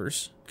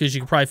towers because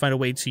you could probably find a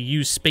way to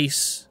use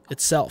space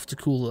itself to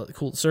cool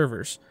the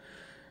servers.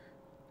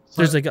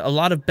 So there's like a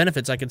lot of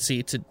benefits I could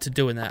see to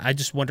doing that. I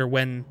just wonder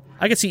when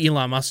I could see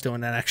Elon Musk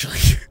doing that. Actually,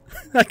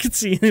 I could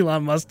see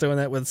Elon Musk doing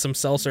that with some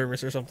cell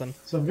service or something.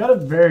 So I've got a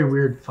very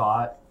weird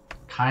thought,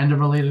 kind of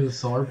related to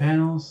solar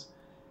panels.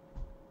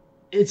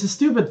 It's a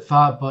stupid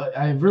thought, but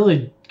I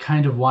really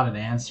kind of want an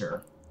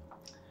answer.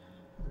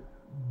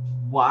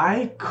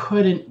 Why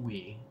couldn't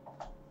we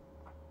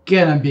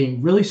again, I'm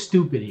being really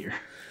stupid here.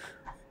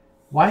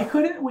 Why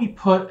couldn't we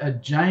put a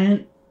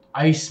giant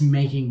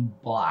ice-making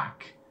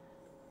block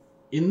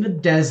in the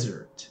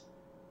desert,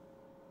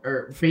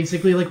 or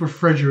basically like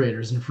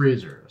refrigerators and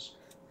freezers,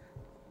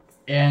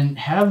 and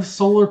have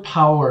solar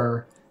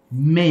power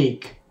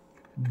make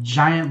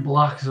giant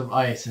blocks of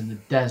ice in the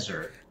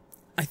desert?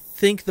 I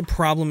think the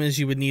problem is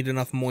you would need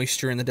enough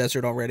moisture in the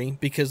desert already,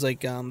 because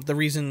like the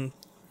reason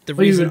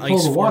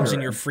ice forms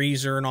in your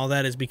freezer and all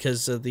that is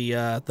because of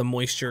the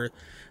moisture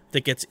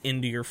that gets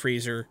into your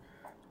freezer.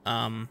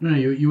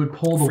 You would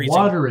pull the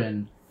water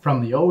in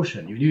from the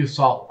ocean. You would use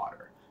salt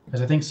water,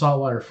 because I think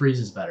salt water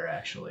freezes better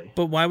actually.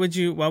 But why would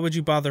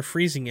you bother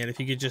freezing it if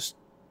you could just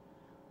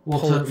pull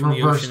to it from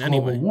the reverse ocean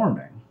global anyway?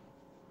 warming.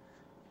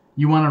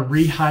 You want to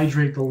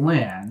rehydrate the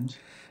land.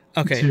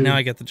 Okay, now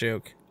I get the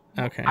joke.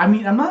 Okay. I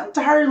mean, I'm not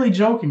entirely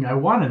joking. I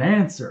want an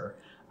answer.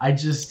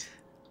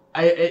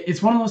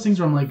 It's one of those things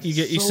where I'm like,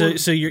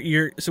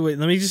 so wait,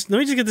 let me just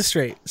get this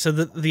straight. So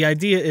the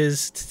idea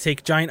is to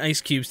take giant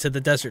ice cubes to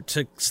the desert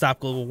to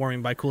stop global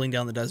warming by cooling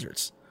down the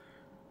deserts.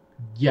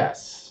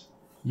 Yes.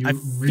 I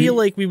feel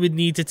like we would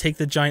need to take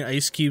the giant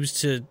ice cubes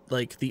to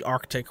like the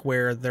Arctic,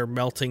 where they're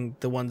melting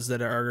the ones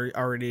that are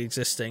already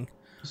existing.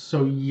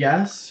 So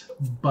yes,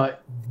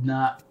 but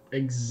not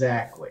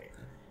exactly.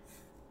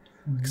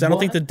 Because I don't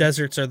think the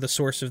deserts are the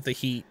source of the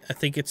heat. I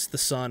think it's the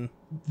sun.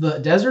 The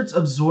deserts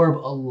absorb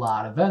a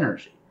lot of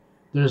energy.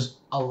 There's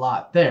a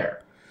lot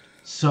there.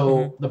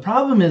 So the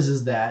problem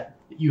is that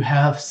you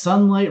have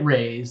sunlight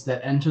rays that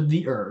enter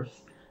the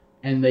earth,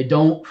 and they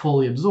don't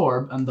fully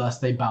absorb, and thus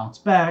they bounce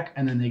back,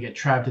 and then they get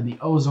trapped in the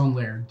ozone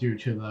layer due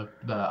to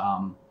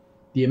the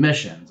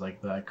emissions,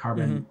 like the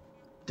carbon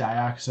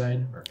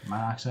dioxide or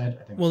monoxide.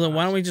 I think. Well, then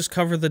why don't we just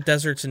cover the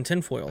deserts in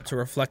tinfoil to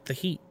reflect the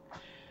heat?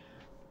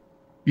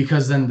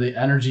 Because then the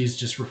energy is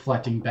just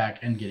reflecting back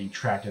and getting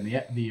trapped in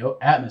the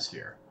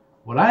atmosphere.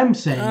 What I'm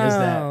saying is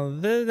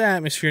that the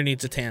atmosphere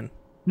needs a tan.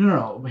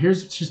 No.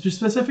 Here's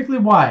specifically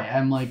why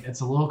I'm like, it's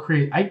a little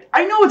crazy.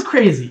 I know it's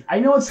crazy. I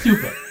know it's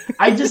stupid.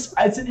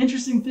 It's an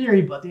interesting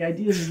theory, but the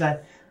idea is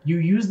that you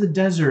use the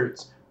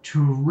deserts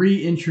to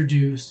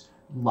reintroduce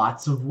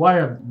lots of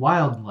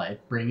wildlife,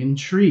 bring in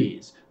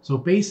trees. So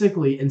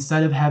basically,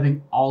 instead of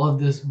having all of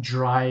this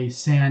dry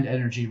sand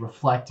energy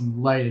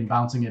reflecting light and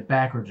bouncing it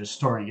back or just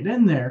storing it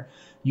in there,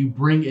 you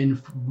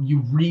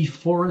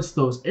reforest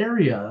those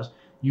areas,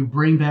 you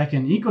bring back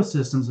in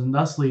ecosystems, and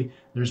thusly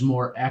there's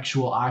more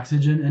actual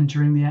oxygen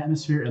entering the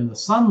atmosphere, and the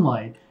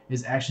sunlight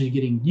is actually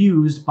getting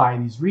used by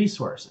these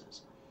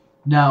resources.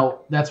 Now,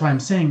 that's why I'm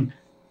saying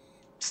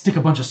stick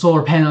a bunch of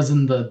solar panels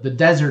in the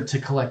desert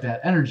to collect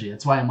that energy.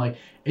 That's why I'm like,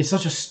 it's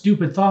such a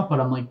stupid thought, but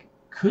I'm like,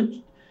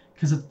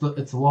 because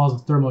it's the laws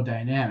of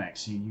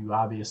thermodynamics. You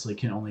obviously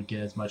can only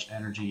get as much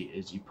energy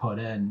as you put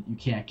in. You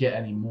can't get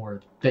any more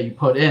that you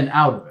put in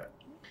out of it.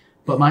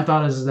 But my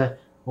thought is that,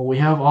 well, we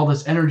have all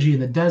this energy in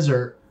the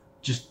desert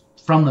just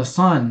from the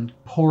sun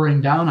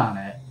pouring down on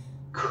it.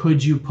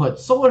 Could you put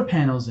solar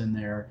panels in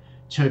there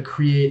to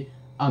create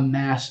a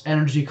mass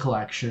energy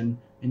collection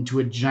into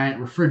a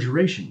giant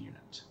refrigeration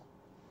unit?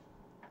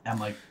 I'm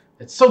like,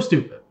 it's so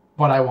stupid,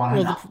 but I want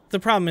to know. The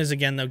problem is,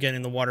 again, though,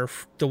 getting the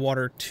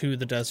water to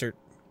the desert.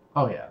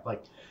 Oh yeah,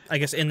 like I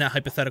guess in that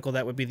hypothetical,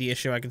 that would be the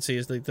issue I can see.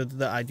 Is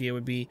the idea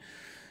would be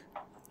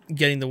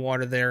getting the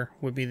water there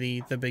would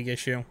be the big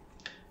issue.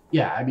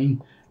 Yeah, I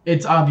mean,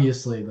 it's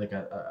obviously like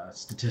a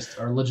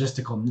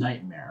logistical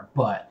nightmare,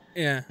 but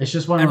yeah, it's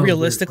just one of those. And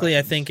realistically,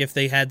 I think if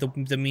they had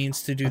the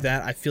means to do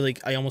that,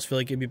 I almost feel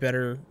like it'd be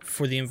better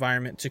for the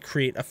environment to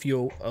create a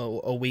few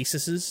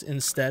oases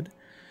instead,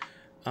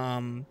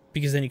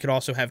 because then you could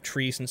also have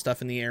trees and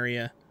stuff in the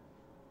area.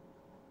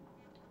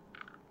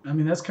 I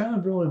mean, that's kind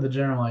of really the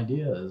general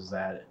idea, is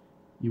that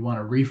you want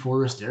to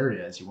reforest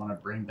areas, you want to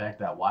bring back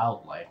that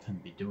wildlife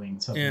and be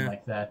doing something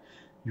like that.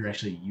 You're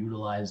actually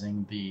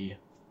utilizing the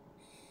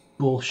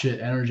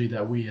bullshit energy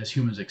that we as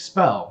humans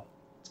expel.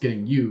 It's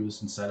getting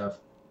used instead of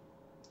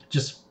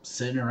just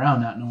sitting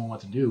around not knowing what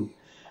to do.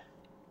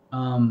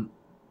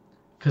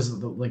 Because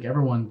like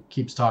everyone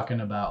keeps talking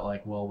about,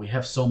 like, well, we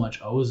have so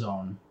much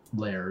ozone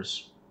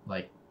layers,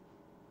 like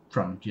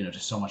from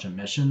just so much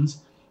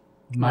emissions.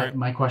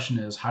 My question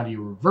is, how do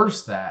you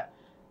reverse that?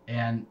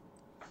 And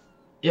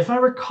if I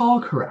recall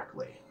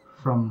correctly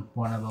from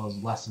one of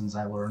those lessons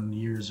I learned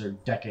years or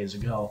decades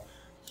ago,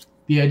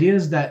 the idea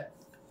is that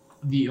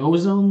the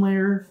ozone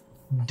layer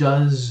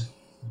does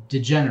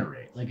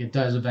degenerate. Like, it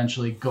does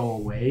eventually go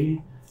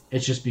away.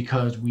 It's just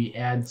because we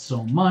add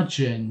so much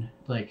in,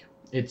 like,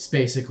 it's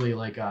basically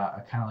like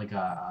an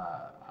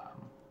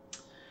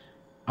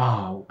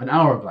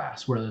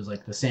hourglass where there's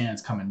like the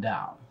sand's coming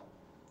down.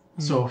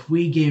 So if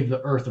we gave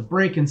the Earth a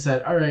break and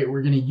said, all right,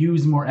 we're going to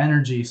use more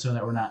energy so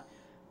that we're not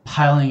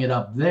piling it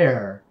up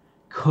there,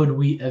 could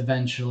we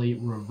eventually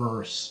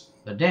reverse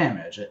the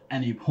damage at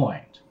any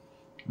point?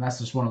 And that's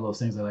just one of those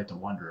things I like to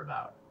wonder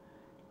about.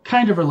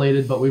 Kind of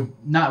related, but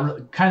not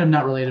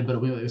related,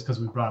 but it's because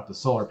we brought up the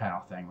solar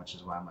panel thing, which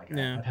is why I'm like,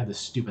 I've had this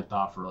stupid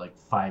thought for like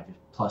 5+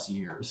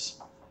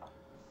 years.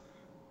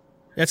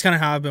 That's kind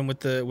of how I've been with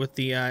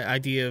the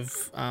idea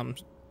of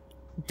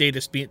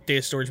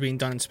data storage being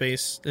done in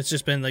space. It's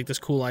just been like this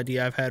cool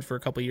idea I've had for a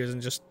couple of years,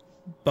 and it just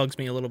bugs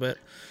me a little bit.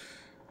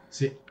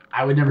 See,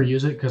 I would never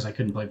use it because I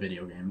couldn't play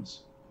video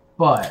games.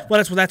 But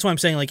well, that's why I'm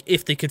saying, like,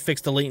 if they could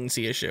fix the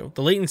latency issue.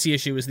 The latency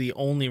issue is the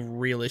only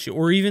real issue.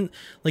 Or even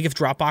like if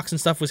Dropbox and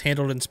stuff was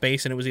handled in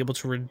space and it was able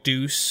to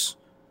reduce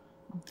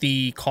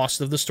the cost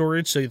of the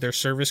storage so their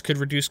service could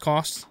reduce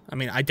costs. I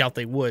mean, I doubt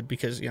they would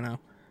because, you know,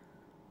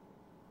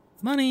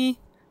 money.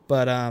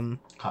 But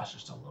cost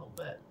just a little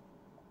bit.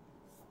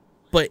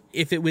 But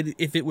if it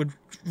would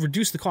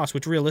reduce the cost,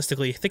 which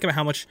realistically, think about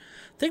how much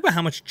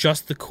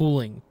just the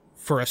cooling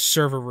for a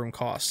server room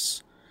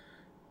costs.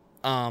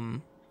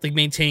 Like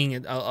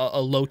maintaining a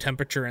low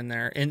temperature in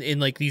there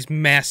in like these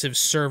massive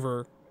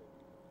server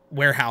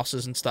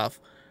warehouses and stuff.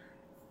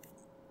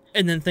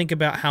 And then think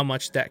about how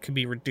much that could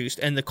be reduced,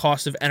 and the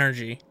cost of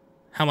energy,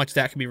 how much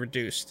that could be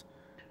reduced.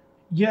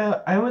 Yeah,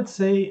 I would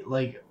say,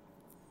 like,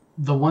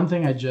 the one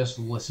thing I just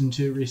listened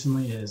to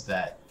recently is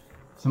that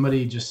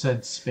somebody just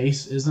said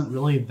space isn't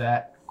really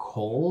that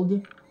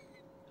cold.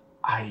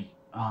 It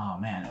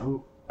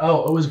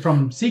was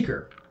from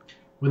Seeker,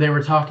 where they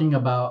were talking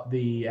about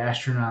the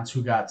astronauts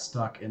who got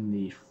stuck in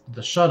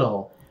the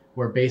shuttle,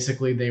 where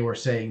basically they were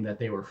saying that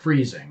they were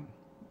freezing.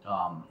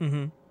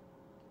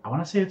 I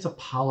want to say it's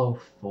Apollo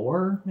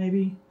 4,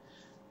 maybe?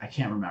 I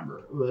can't remember.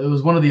 It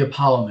was one of the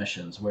Apollo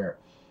missions where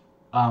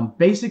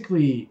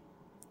basically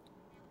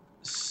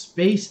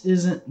space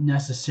isn't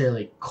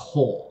necessarily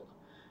cold.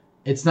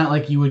 It's not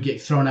like you would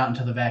get thrown out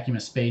into the vacuum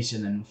of space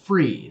and then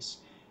freeze.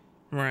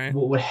 Right.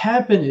 What would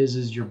happen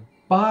is your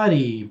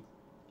body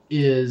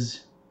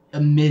is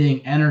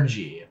emitting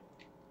energy,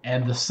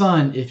 and the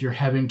sun, if you're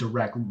having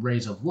direct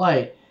rays of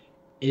light,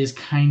 is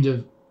kind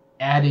of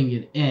adding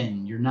it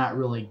in. You're not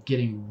really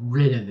getting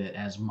rid of it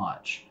as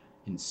much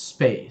in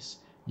space.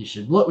 You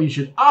should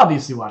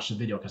obviously watch the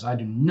video because I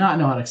do not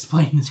know how to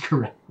explain this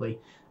correctly.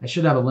 I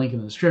should have a link in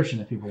the description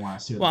if people want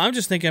to see. Well, I'm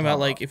just thinking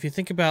about if you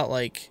think about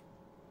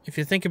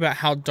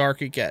how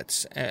dark it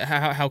gets,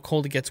 how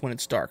cold it gets when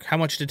it's dark, how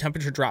much the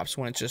temperature drops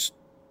when it's just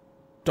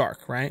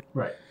dark, right?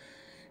 Right.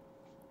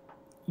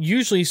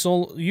 Usually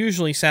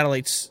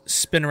satellites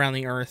spin around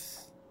the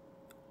Earth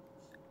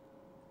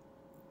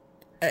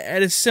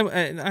at a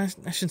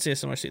I shouldn't say a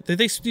similar speed.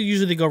 They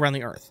usually go around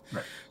the Earth,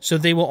 right? So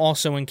they will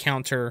also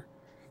encounter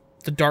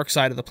the dark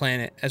side of the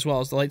planet as well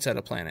as the light side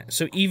of the planet.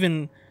 So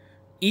even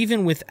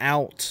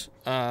without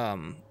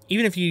even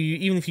if you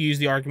use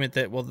the argument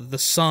that, well, the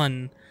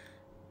sun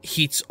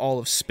heats all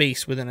of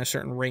space within a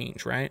certain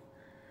range, right?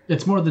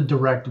 It's more the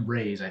direct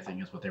rays, I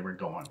think, is what they were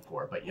going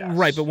for, but yes.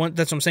 Right, but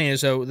that's what I'm saying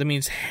is, so that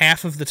means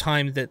half of the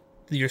time that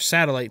your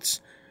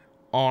satellites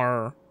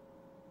are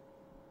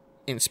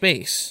in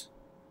space,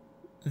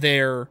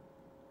 they're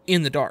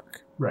in the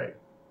dark. Right.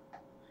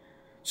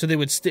 So it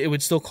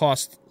would still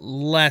cost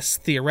less,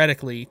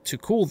 theoretically, to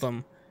cool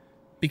them,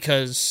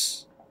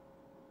 because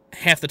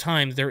half the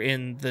time they're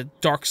in the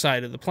dark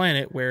side of the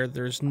planet where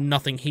there's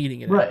nothing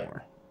heating it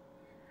anymore.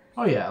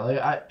 Oh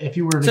yeah, if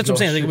you were to that's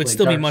what I'm saying. It would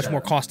still be much more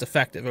cost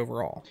effective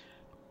overall.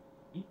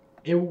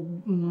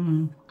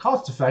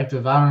 Cost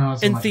effective. I don't know.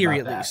 So in much theory,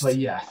 about at least. But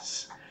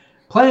yes,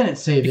 planet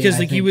saving. Because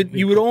like you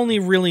would only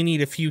really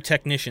need a few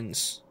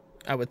technicians,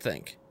 I would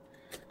think.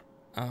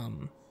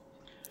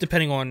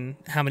 Depending on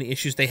how many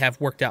issues they have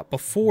worked out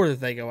before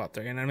they go out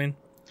there. You know what I mean?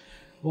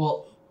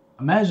 Well,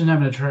 imagine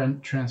having to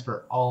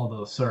transfer all of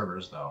those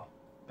servers, though.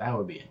 That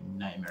would be a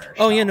nightmare.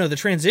 Oh yeah, no, the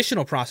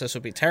transitional process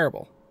would be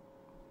terrible.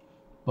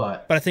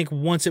 But I think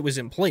once it was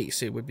in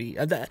place, it would be.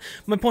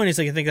 My point is,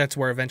 like, I think that's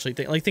where eventually,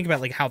 think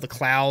about like how the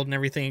cloud and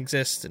everything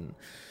exists, and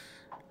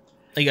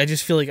like I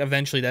just feel like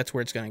eventually that's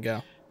where it's going to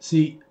go.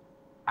 See,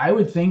 I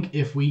would think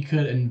if we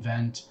could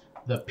invent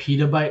the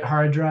petabyte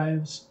hard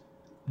drives,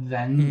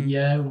 then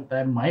yeah,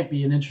 that might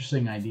be an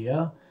interesting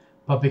idea.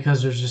 But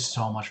because there's just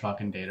so much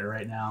fucking data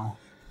right now.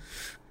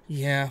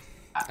 Yeah,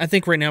 I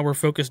think right now we're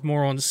focused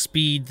more on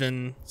speed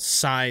than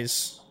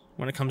size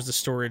when it comes to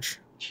storage.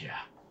 Yeah.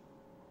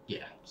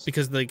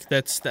 Because like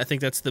I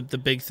think that's the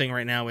big thing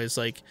right now is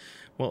like,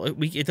 well,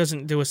 it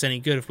doesn't do us any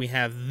good if we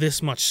have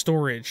this much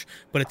storage,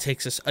 but it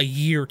takes us a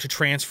year to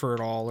transfer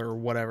it all or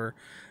whatever.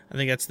 I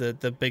think that's the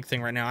big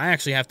thing right now. I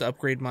actually have to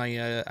upgrade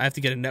my I have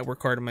to get a network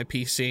card on my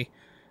PC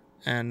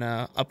and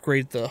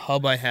upgrade the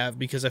hub I have,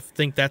 because I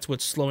think that's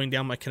what's slowing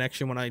down my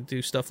connection when I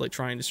do stuff like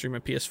trying to stream my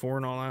PS4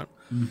 and all that.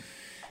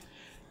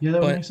 Yeah,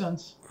 that would make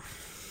sense.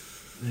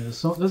 Yeah,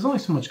 there's only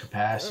so much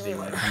capacity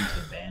when it comes to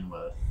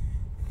bandwidth.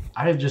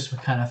 I've just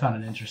kind of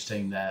found it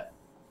interesting that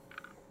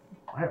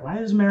why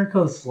is America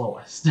the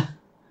slowest?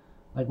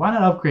 Like, why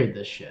not upgrade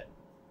this shit?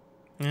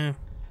 Yeah.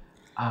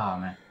 Oh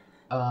man.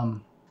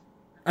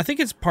 I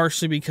think it's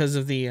partially because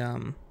of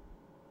the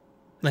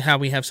how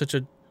we have such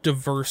a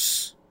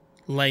diverse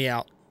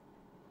layout.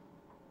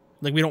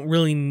 Like, we don't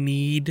really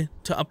need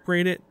to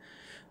upgrade it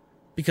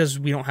because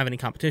we don't have any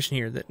competition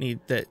here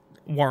that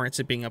warrants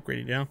it being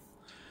upgraded, you know?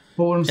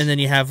 And then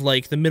you have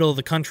like the middle of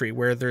the country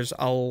where there's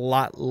a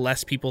lot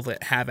less people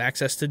that have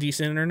access to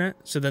decent internet.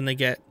 So then they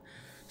get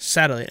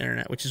satellite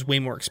internet, which is way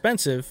more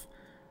expensive,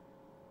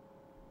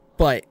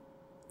 but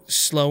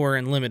slower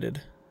and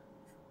limited.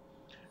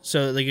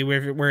 So like,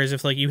 whereas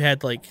if like you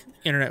had like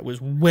internet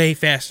was way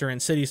faster in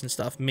cities and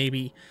stuff,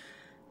 maybe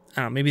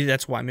I don't know, maybe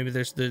that's why. Maybe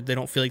they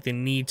don't feel like they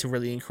need to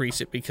really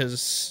increase it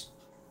because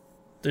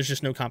there's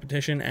just no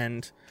competition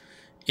and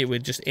it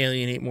would just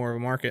alienate more of a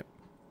market.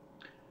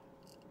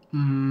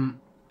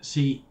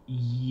 See,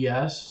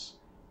 yes,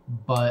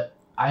 but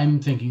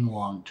I'm thinking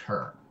long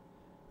term.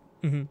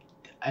 Mm-hmm.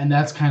 And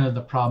that's kind of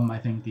the problem. I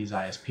think these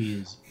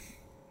ISPs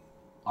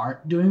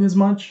aren't doing as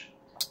much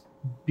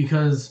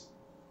because,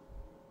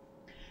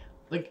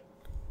 like,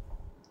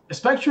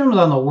 Spectrum is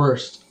on the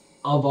worst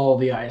of all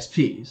the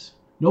ISPs.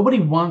 Nobody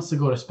wants to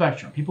go to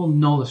Spectrum. People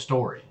know the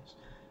stories.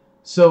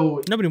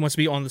 So nobody wants to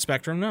be on the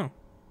Spectrum, no.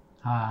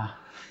 God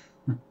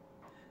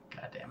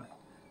damn it.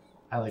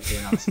 I like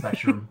being on the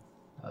Spectrum.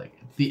 I like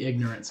the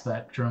ignorant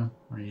Spectrum,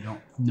 where you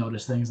don't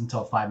notice things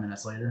until 5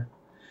 minutes later.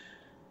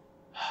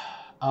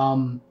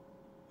 I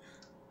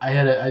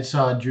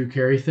saw a Drew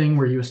Carey thing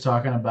where he was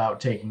talking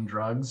about taking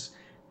drugs,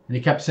 and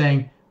he kept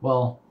saying,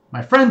 well,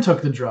 my friend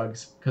took the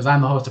drugs because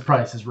I'm the host of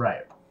Price is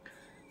Right.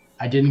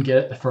 I didn't get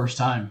it the first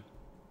time.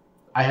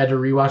 I had to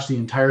rewatch the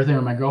entire thing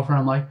with my girlfriend.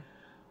 I'm like,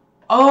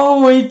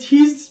 oh,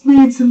 he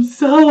means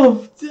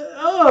himself.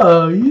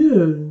 Oh,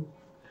 yeah.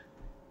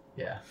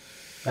 Yeah,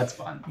 that's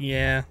fun.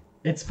 Yeah.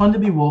 It's fun to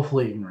be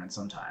woefully ignorant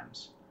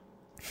sometimes.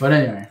 But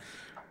anyway,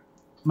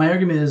 my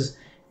argument is,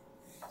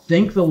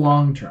 think the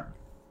long term.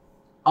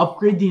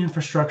 Upgrade the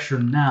infrastructure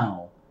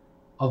now.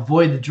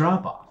 Avoid the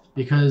drop-off.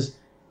 Because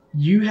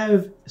you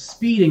have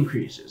speed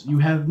increases. You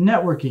have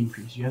network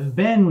increases. You have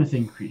bandwidth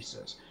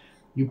increases.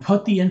 You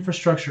put the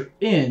infrastructure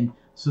in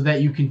so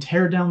that you can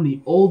tear down the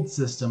old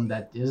system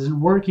that isn't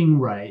working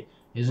right,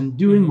 isn't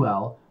doing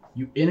well.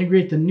 You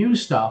integrate the new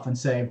stuff and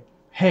say,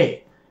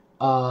 hey,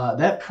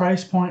 that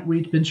price point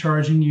we've been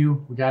charging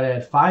you, we got to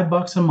add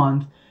 $5 a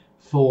month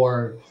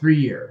for 3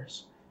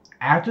 years.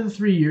 After the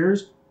 3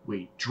 years,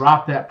 we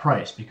drop that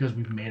price because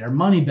we've made our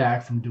money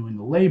back from doing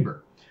the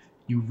labor.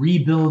 You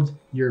rebuild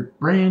your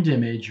brand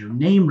image, your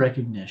name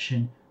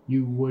recognition.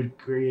 You would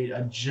create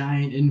a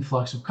giant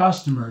influx of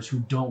customers who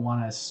don't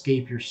want to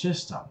escape your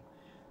system.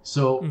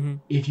 So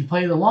if you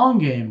play the long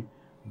game,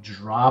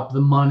 drop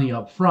the money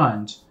up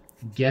front,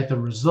 get the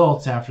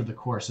results after the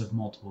course of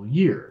multiple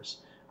years.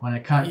 When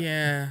it comes,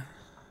 yeah.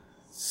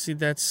 See,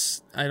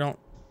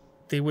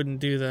 they wouldn't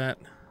do that.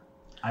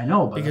 I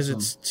know, but because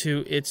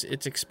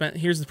it's expensive.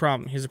 Here's the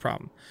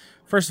problem.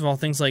 First of all,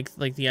 things like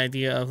the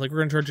idea of like we're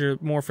going to charge you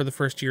more for the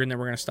first year and then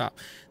we're going to stop.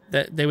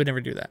 That they would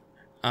never do that.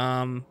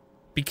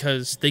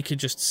 Because they could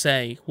just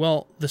say,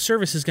 well, the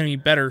service is going to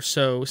be better,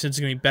 so since it's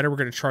going to be better, we're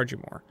going to charge you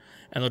more,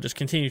 and they'll just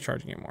continue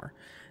charging you more.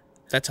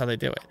 That's how they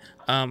do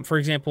it. For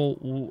example,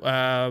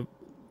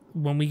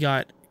 when we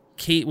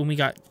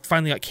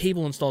finally got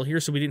cable installed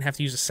here, so we didn't have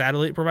to use a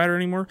satellite provider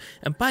anymore.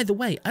 And by the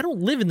way, I don't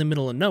live in the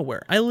middle of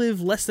nowhere. I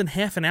live less than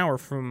half an hour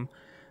from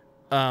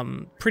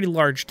pretty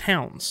large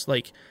towns.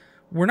 Like,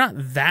 we're not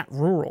that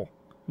rural.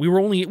 We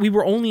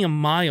were only a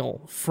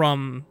mile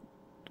from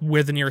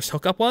where the nearest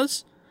hookup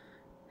was,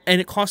 and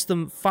it cost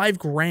them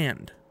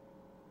 $5,000.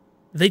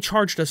 They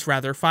charged us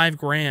rather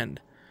 $5,000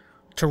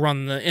 to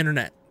run the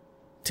internet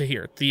to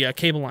here, the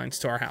cable lines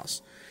to our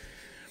house.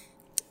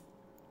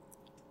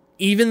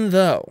 Even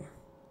though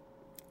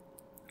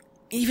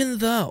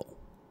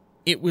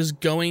it was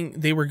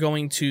they were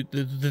going to,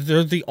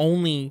 they're the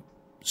only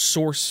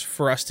source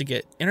for us to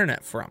get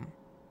internet from.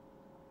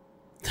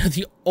 They're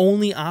the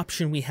only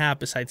option we have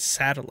besides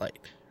satellite.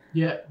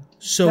 Yeah.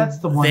 So that's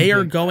the one they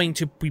are going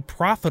to be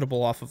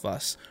profitable off of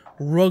us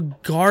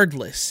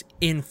regardless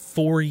in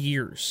 4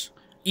 years,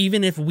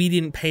 even if we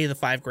didn't pay the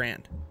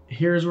 $5,000.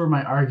 Here's where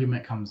my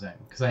argument comes in,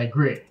 because I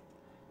agree.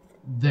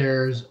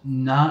 There's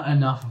not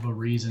enough of a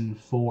reason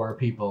for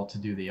people to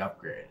do the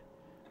upgrade.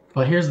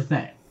 But here's the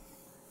thing.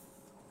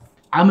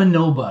 I'm a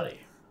nobody.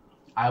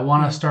 I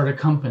want to start a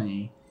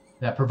company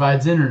that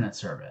provides internet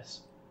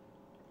service.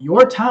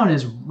 Your town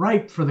is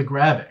ripe for the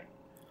grabbing.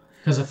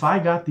 Because if I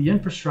got the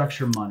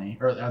infrastructure money,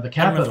 or the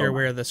capital... I don't know if you're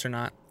aware of this or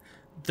not.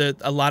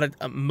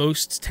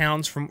 Most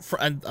towns,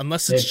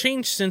 unless it's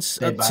changed since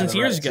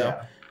years ago,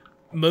 yeah.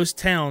 Most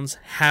towns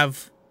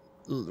have...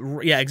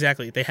 Yeah,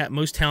 exactly.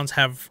 Most towns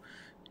have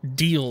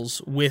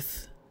deals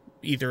with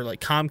either like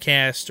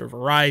Comcast or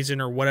Verizon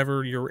or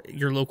whatever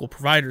your local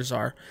providers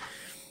are,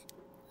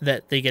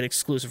 that they get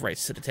exclusive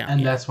rights to the town.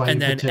 And that's why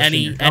and then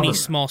any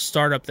small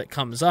startup that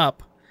comes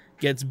up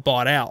gets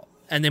bought out.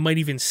 And they might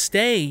even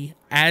stay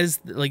as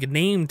like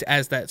named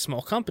as that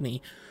small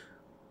company.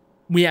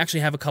 We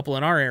actually have a couple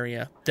in our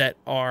area that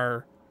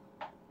are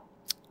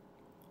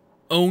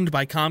owned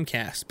by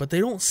Comcast, but they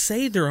don't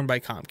say they're owned by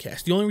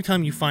Comcast. The only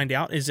time you find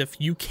out is if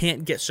you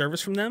can't get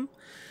service from them.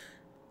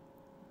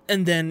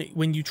 And then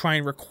when you try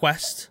and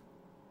request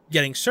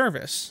getting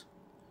service,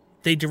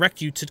 they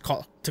direct you to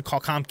call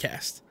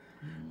Comcast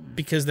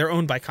because they're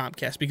owned by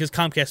Comcast, because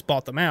Comcast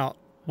bought them out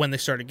when they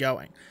started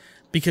going.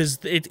 Because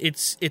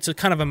it's a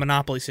kind of a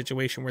monopoly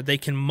situation where they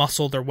can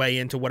muscle their way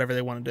into whatever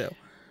they want to do.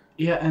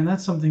 Yeah, and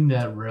that's something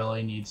that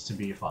really needs to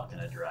be fucking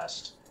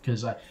addressed.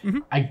 Because Mm-hmm.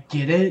 I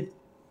get it,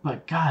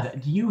 but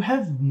God,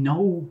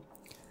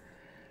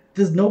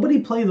 does nobody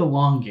play the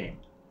long game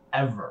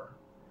ever?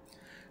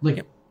 Like,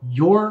 Yep.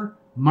 your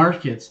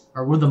markets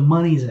are where the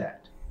money's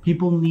at.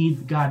 People need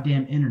the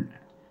goddamn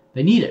internet.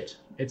 They need it.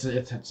 It's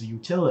a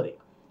utility.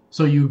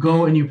 So you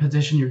go and you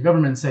petition your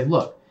government and say,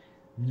 look,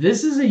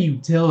 this is a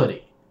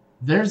utility.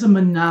 There's a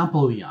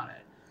monopoly on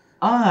it.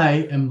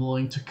 I am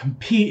willing to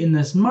compete in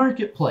this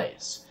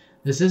marketplace.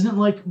 This isn't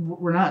like,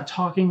 we're not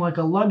talking like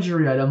a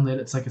luxury item that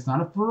it's like, it's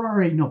not a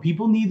Ferrari. No,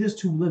 people need this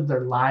to live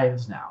their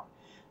lives now.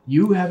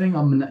 You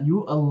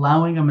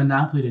allowing a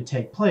monopoly to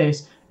take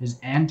place is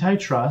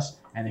antitrust,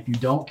 and if you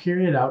don't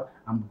carry it out,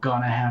 I'm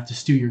gonna have to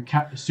sue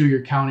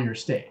your county or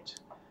state.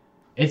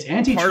 It's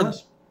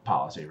antitrust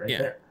policy right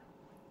there.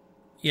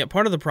 Yeah,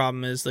 part of the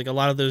problem is like a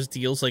lot of those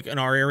deals, like in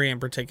our area in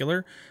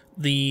particular,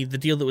 the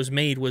deal that was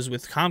made was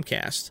with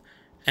Comcast,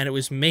 and it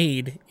was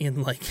made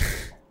in like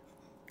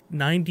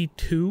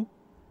 92,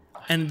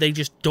 and they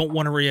just don't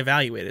want to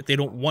reevaluate it. They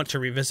don't want to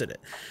revisit it.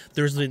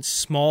 There's been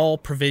small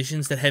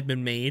provisions that have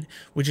been made,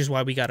 which is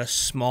why we got a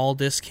small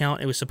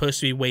discount. It was supposed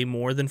to be way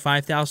more than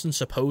 $5,000,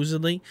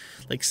 supposedly,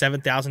 like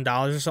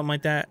 $7,000 or something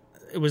like that.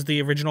 It was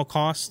the original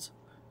cost,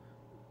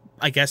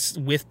 I guess,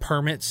 with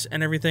permits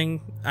and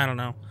everything. I don't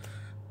know,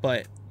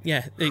 but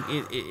yeah,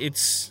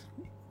 it's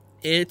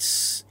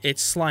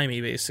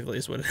slimy, basically,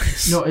 is what it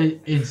is. No,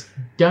 it's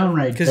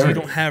downright because dirty.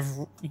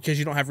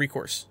 you don't have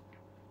recourse.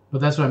 But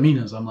that's what I mean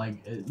is I'm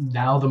like,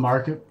 now the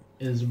market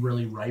is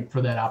really ripe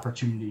for that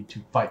opportunity to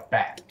fight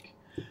back.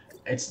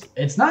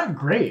 It's not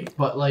great,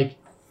 but like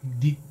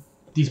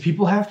these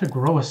people have to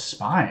grow a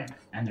spine,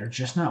 and they're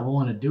just not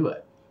willing to do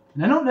it.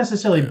 And I don't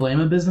necessarily blame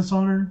a business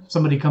owner.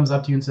 Somebody comes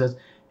up to you and says,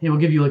 hey, we'll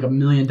give you like $1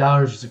 million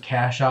just to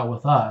cash out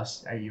with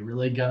us. Are you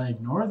really going to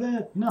ignore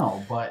that?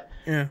 No, but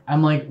yeah.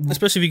 I'm like...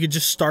 Especially if you could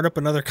just start up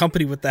another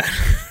company with that.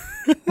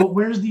 But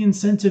where's the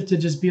incentive to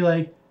just be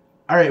like,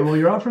 all right, well,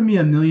 you're offering me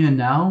 $1 million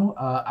now.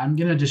 I'm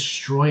going to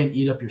destroy and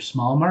eat up your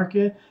small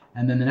market.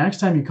 And then the next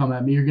time you come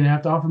at me, you're going to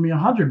have to offer me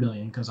 $100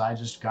 million because I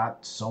just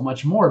got so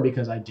much more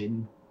because I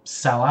didn't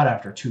sell out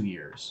after 2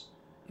 years.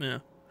 Yeah.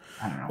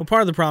 I don't know. Well,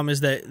 part of the problem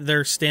is that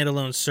their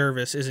standalone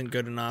service isn't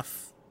good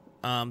enough.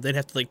 They'd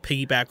have to like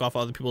piggyback off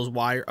other people's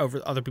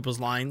other people's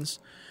lines,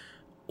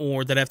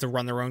 or they'd have to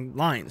run their own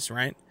lines,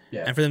 right?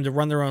 Yeah. And for them to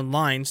run their own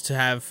lines to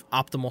have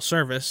optimal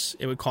service,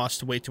 it would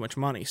cost way too much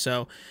money.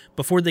 So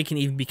before they can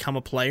even become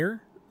a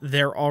player,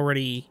 they're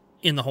already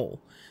in the hole.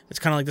 It's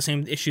kind of like the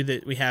same issue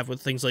that we have with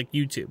things like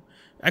YouTube.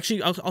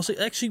 Actually, I'll say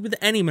actually with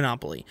any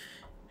monopoly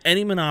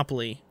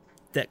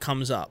that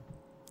comes up,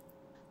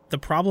 the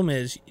problem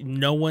is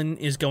no one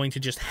is going to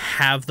just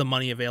have the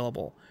money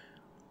available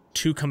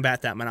to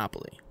combat that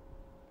monopoly.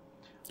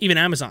 Even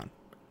Amazon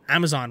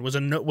was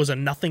a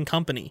nothing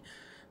company,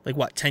 like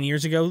what, 10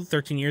 years ago,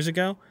 13 years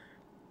ago,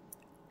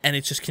 and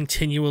it's just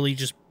continually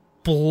just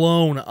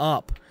blown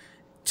up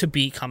to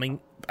becoming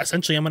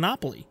essentially a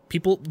monopoly.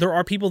 There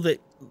are people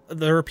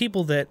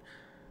that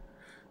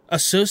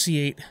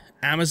associate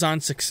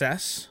Amazon's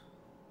success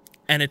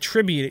and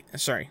attribute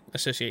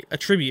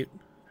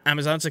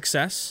Amazon's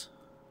success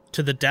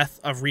to the death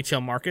of retail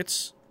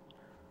markets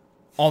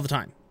all the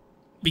time,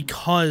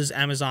 because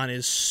Amazon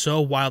is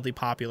so wildly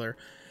popular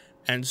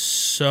and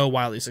so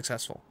wildly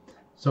successful.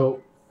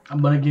 So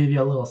I'm going to give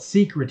you a little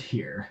secret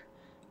here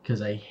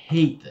because I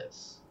hate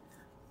this.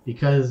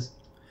 Because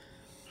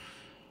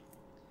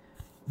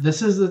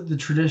this is the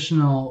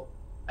traditional,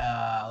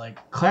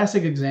 like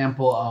classic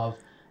example of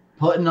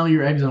putting all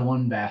your eggs in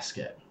one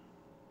basket.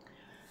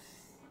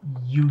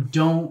 You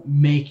don't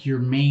make your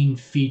main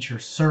feature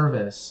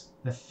service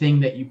the thing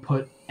that you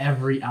put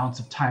every ounce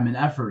of time and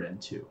effort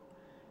into.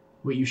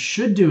 What you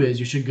should do is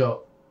you should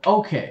go,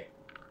 okay,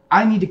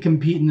 I need to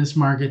compete in this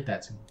market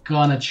that's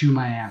gonna chew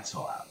my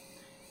asshole out.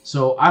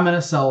 So I'm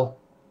gonna sell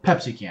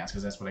Pepsi cans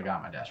because that's what I got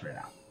on my desk right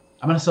now.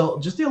 I'm gonna sell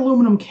just the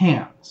aluminum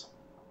cans.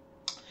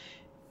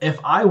 If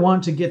I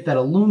want to get that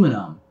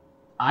aluminum,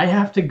 I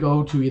have to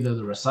go to either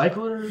the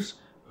recyclers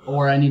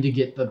or I need to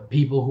get the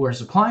people who are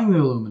supplying the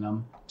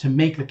aluminum to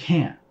make the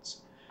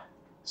cans.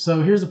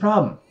 So here's the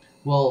problem.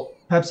 Well,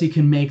 Pepsi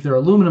can make their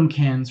aluminum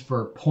cans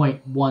for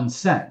 0.1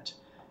 cent.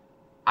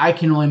 I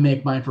can only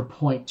make mine for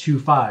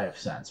 0.25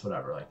 cents,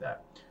 whatever like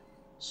that.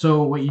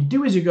 So what you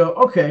do is you go,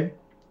 okay,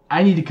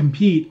 I need to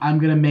compete. I'm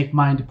going to make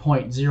mine to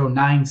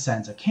 0.09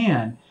 cents a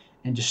can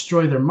and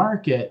destroy their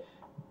market.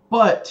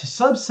 But to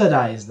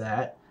subsidize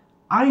that,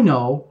 I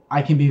know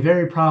I can be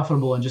very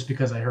profitable, and just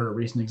because I heard a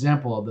recent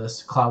example of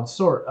this, cloud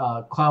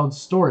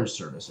storage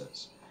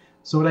services.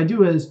 So what I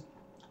do is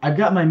I've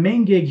got my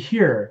main gig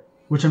here,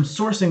 which I'm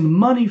sourcing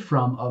money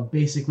from of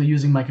basically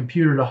using my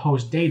computer to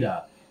host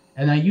data.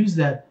 And I use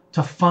that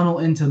to funnel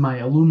into my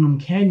aluminum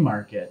can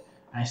market.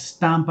 I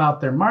stomp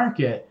out their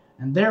market,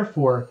 and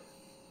therefore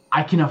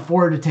I can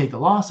afford to take the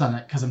loss on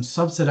it because I'm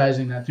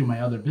subsidizing that through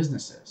my other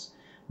businesses.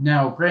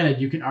 Now,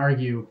 granted, you can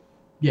argue,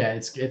 yeah,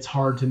 it's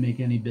hard to make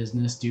any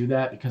business do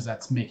that because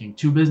that's making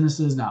two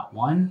businesses, not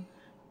one.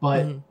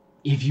 But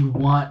if you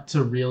want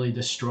to really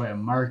destroy a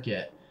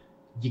market,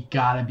 you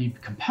gotta be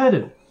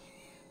competitive.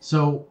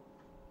 So,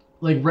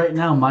 like right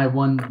now, my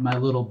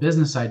little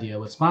business idea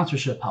with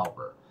Sponsorship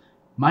Helper,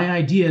 my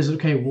idea is,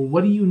 okay, well,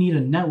 what do you need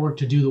a network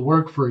to do the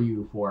work for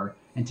you for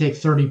and take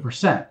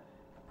 30%?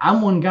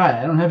 I'm one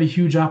guy. I don't have a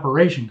huge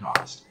operation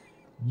cost.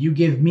 You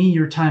give me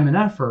your time and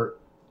effort,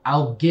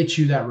 I'll get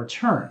you that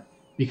return,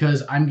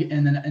 because and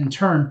then in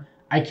turn,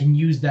 I can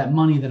use that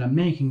money that I'm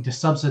making to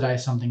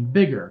subsidize something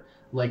bigger,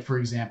 like for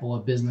example, a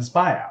business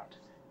buyout.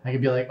 I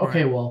could be like,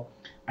 okay, well,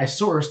 I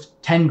sourced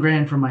 10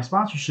 grand from my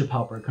Sponsorship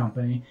Helper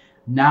company.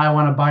 Now I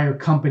want to buy a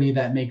company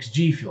that makes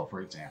G Fuel,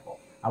 for example.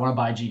 I want to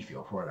buy G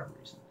Fuel for whatever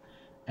reason.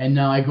 And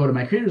now I go to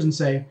my creators and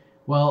say,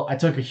 well, I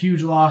took a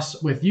huge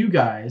loss with you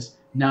guys.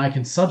 Now I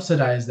can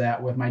subsidize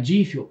that with my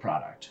G Fuel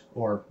product,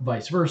 or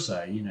vice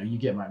versa. You know, you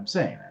get what I'm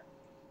saying.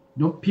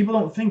 No, people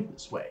don't think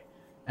this way,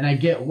 and I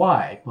get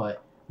why.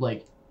 But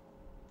like,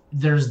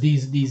 there's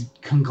these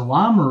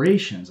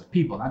conglomerations of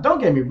people. Now, don't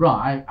get me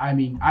wrong. I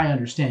mean, I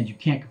understand you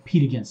can't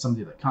compete against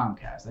somebody like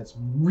Comcast. That's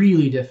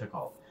really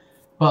difficult.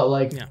 But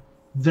like,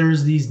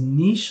 there's these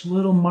niche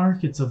little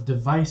markets of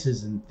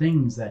devices and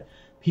things that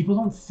people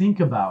don't think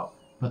about.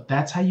 But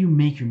that's how you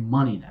make your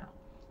money now.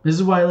 This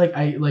is why, like,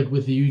 I like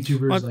with the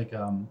YouTubers, like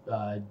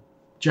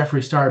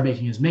Jeffree Star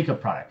making his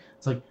makeup product.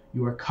 It's like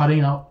you are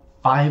cutting out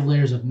 5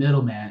 layers of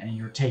middleman, and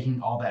you're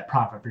taking all that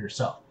profit for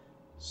yourself.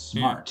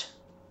 Smart.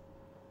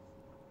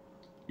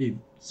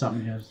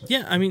 Something else.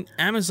 Yeah, I mean,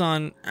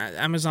 Amazon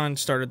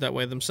started that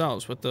way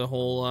themselves with the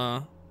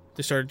whole.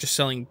 They started just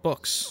selling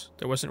books.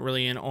 There wasn't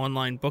really an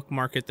online book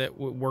market that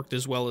worked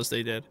as well as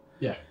they did.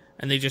 Yeah.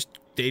 And they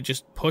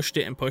just pushed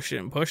it and pushed it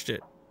and pushed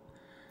it.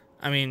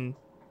 I mean,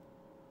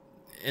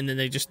 and then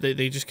they just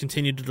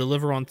continued to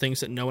deliver on things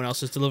that no one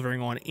else is delivering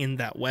on in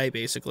that way.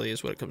 Basically,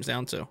 is what it comes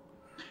down to.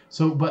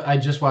 So, but I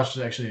just watched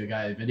actually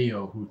a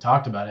video who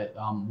talked about it.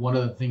 One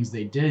of the things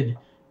they did,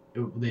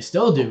 they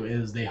still do,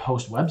 is they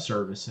host web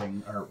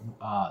servicing or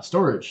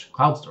storage,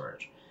 cloud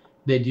storage.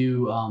 They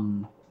do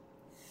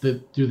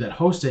do that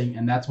hosting,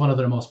 and that's one of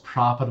their most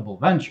profitable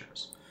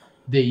ventures.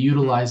 They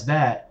utilize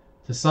that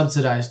to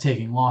subsidize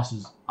taking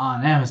losses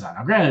on Amazon.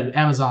 Now, granted,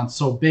 Amazon's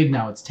so big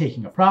now it's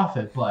taking a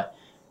profit, but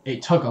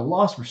it took a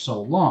loss for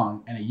so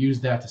long, and it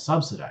used that to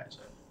subsidize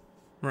it.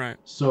 Right.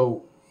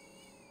 So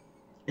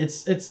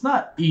it's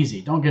not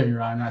easy. Don't get me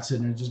wrong. I'm not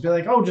sitting there just be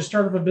like, oh, just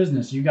start up a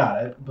business. You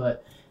got it.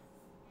 But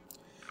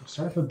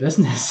start up a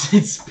business.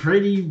 It's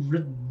pretty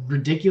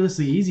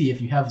ridiculously easy if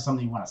you have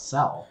something you want to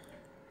sell.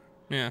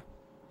 Yeah.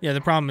 Yeah,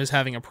 the problem is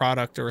having a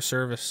product or a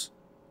service.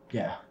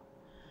 Yeah.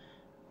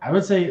 I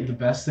would say the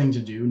best thing to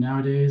do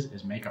nowadays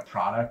is make a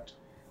product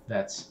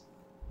that's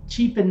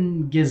cheap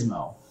and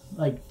gizmo.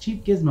 Like,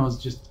 cheap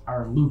gizmos just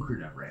are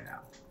lucrative right now.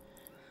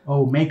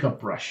 Oh, makeup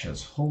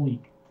brushes.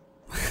 Holy...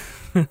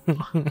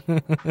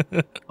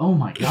 Oh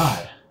my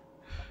god.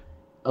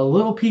 A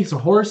little piece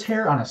of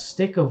horsehair on a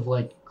stick of,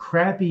 like,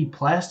 crappy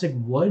plastic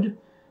wood?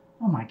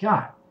 Oh my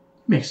god.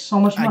 It makes so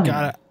much money.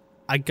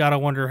 I gotta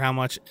wonder how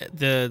much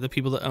the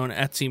people that own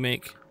Etsy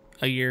make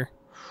a year.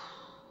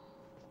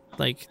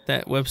 Like,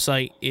 that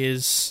website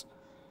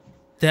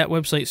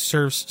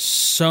serves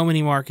so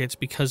many markets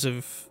because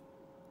of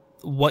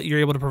what you're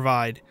able to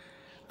provide.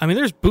 I mean,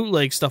 there's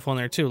bootleg stuff on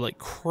there too, like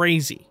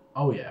crazy.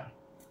 Oh yeah.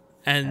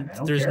 And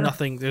there's care.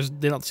 Nothing.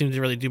 They don't seem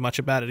to really do much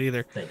about it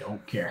either. They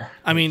don't care.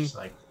 I mean,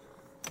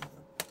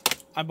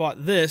 I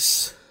bought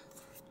this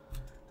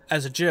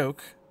as a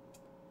joke.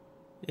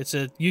 It's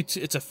a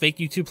fake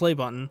YouTube play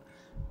button.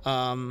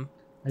 Oh,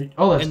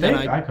 that's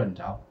fake. I couldn't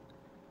tell.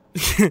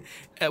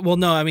 Well,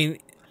 no, I mean,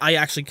 I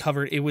actually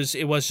covered it. Was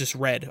just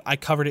red. I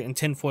covered it in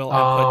tinfoil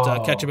and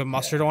put ketchup and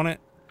mustard on it.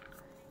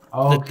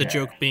 Okay. The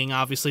joke being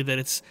obviously that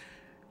it's,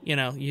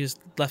 used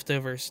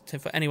leftovers.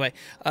 Anyway,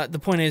 the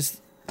point is,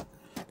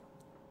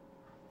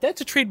 that's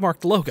a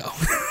trademarked logo.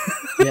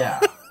 Yeah.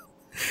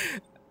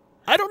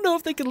 I don't know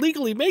if they can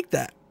legally make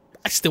that.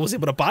 I still was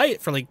able to buy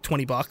it for like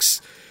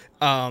 $20.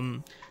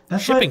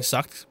 Shipping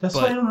sucked. That's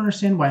why I don't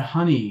understand why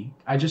Honey.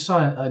 I just saw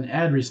an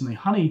ad recently.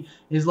 Honey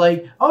is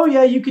like, oh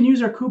yeah, you can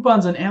use our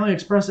coupons on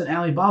AliExpress and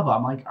Alibaba.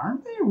 I'm like,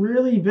 aren't they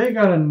really big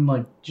on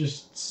like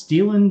just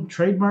stealing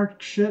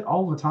trademark shit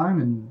all the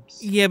time? And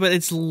yeah, but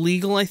it's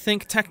legal, I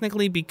think,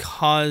 technically,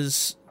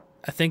 because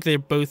I think they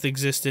both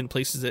exist in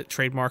places that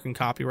trademark and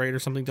copyright or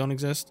something don't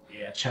exist.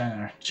 Yeah,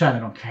 China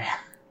don't care.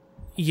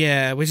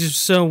 Yeah, which is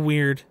so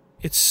weird.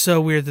 It's so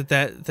weird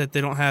that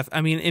they don't have...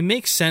 I mean, it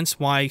makes sense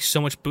why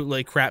so much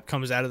bootleg crap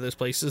comes out of those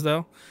places,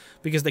 though.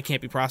 Because they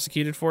can't be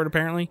prosecuted for it,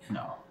 apparently.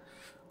 No.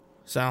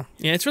 So,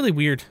 yeah, it's really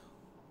weird.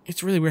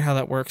 It's really weird how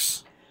that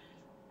works.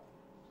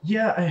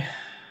 Yeah,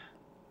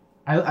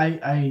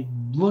 I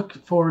look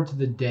forward to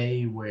the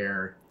day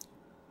where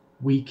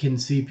we can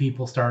see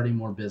people starting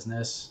more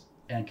business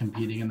and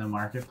competing in the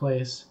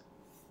marketplace.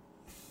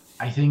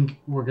 I think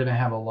we're going to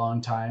have a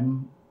long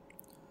time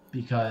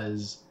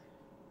because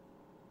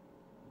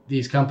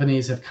these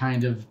companies have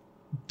kind of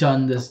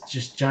done this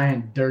just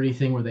giant dirty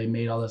thing where they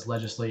made all this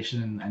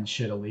legislation and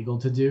shit illegal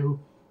to do.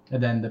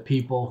 And then the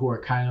people who are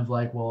kind of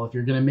like, well, if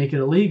you're going to make it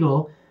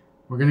illegal,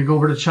 we're going to go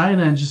over to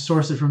China and just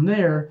source it from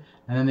there.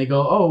 And then they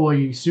go, oh, well,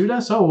 you sued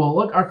us? Oh, well,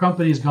 look, our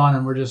company's gone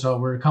and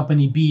we're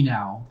company B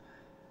now.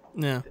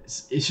 Yeah.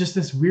 It's just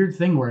this weird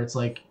thing where it's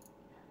like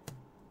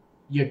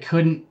you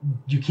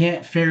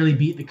can't fairly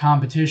beat the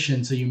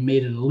competition, so you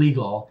made it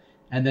illegal.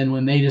 And then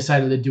when they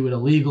decided to do it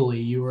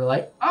illegally, you were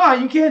like,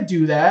 you can't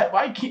do that.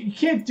 You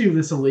can't do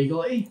this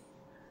illegally.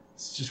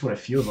 It's just what it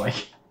feels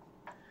like.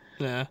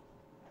 Yeah.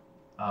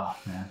 Oh,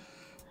 man.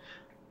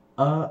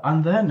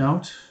 On that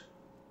note,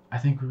 I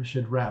think we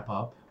should wrap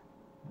up.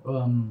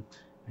 I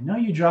know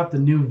you dropped a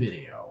new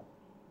video,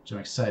 which I'm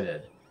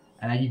excited.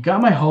 And you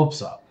got my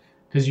hopes up.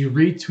 Because you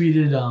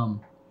retweeted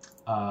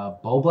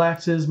Bo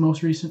Black's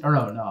most recent... Or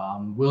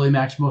no, Willie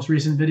Mack's most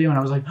recent video. And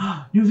I was like,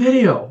 new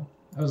video!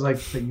 I was like,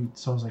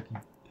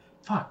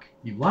 fuck,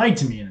 you lied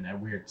to me in that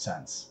weird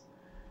sense.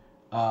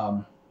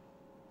 Oh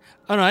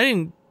no, I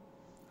didn't.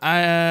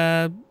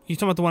 You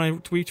talking about the one I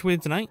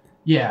retweeted tonight?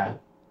 Yeah.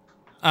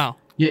 Oh.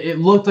 Yeah, it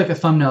looked like a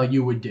thumbnail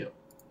you would do.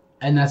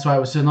 And that's why I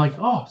was saying like,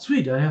 oh,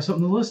 sweet, I have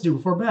something to listen to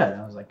before bed.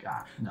 And I was like,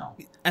 no.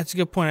 That's a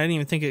good point. I didn't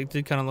even think it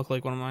did kind of look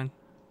like one of mine.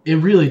 It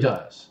really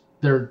does.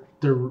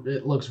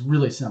 It looks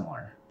really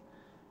similar.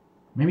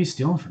 Maybe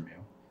stealing from you.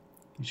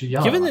 You should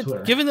yell at him on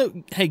Twitter.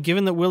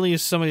 Given that Willie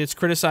is somebody that's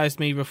criticized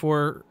me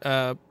before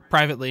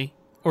privately,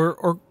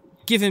 or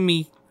given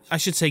me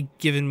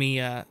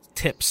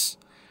tips,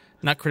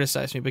 not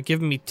criticized me, but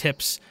given me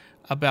tips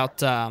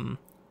about how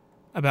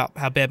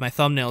bad my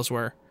thumbnails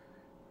were,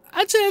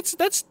 I'd say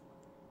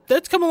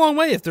that's come a long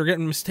way if they're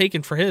getting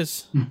mistaken for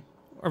his,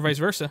 or vice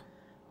versa.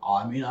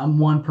 I mean, I'm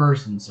one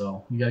person,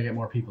 so you gotta get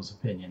more people's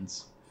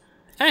opinions.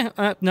 Hey,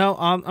 no,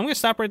 I'm gonna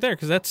stop right there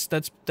because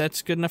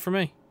that's good enough for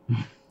me.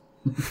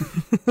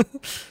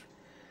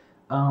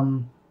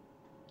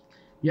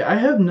 Yeah, I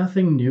have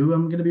nothing new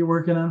I'm gonna be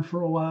working on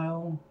for a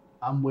while.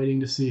 I'm waiting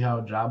to see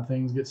how job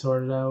things get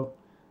sorted out.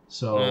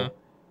 So,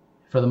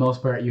 for the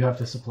most part, you have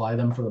to supply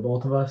them for the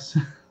both of us.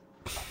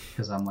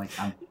 Because I'm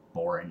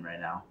boring right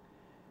now.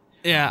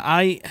 Yeah,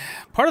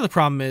 part of the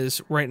problem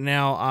is right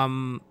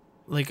now,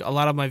 like a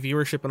lot of my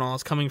viewership and all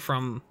is coming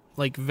from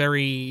like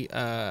very,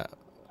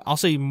 I'll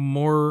say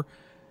more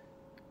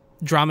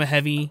drama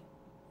heavy,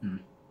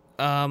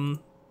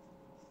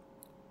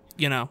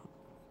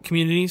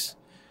 communities.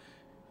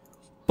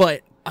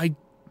 But I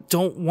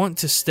don't want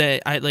to stay.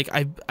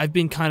 I've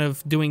been kind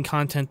of doing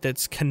content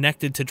that's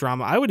connected to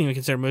drama. I wouldn't even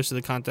consider most of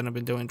the content I've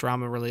been doing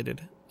drama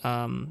related.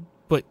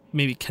 But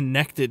maybe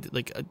connected,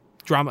 like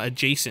drama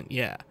adjacent,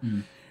 yeah.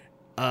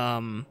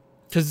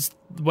 Because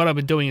what I've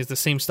been doing is the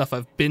same stuff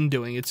I've been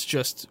doing. It's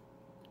just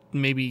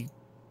maybe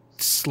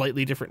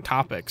slightly different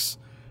topics.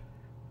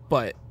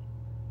 But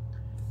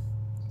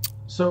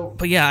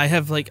yeah, I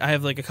have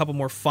a couple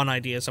more fun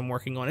ideas I'm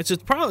working on. It's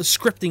just probably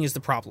scripting is the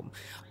problem.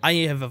 I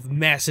have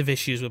massive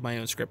issues with my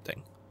own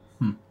scripting.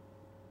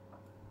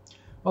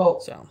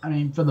 Well, I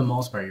mean, for the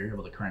most part, you're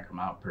able to crank them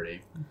out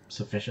pretty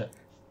sufficient.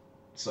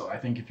 So I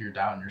think if you're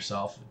doubting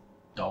yourself,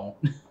 don't.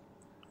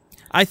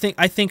 I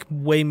think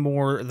way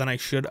more than I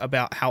should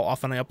about how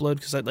often I upload,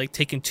 because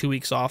taking 2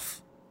 weeks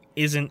off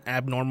isn't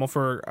abnormal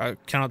for a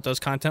channel that does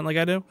content like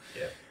I do.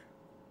 Yeah.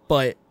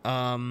 But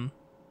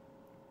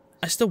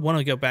I still want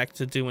to go back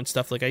to doing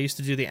stuff like I used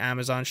to do the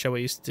Amazon show I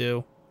used to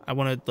do. I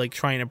want to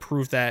try and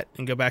improve that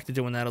and go back to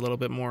doing that a little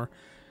bit more.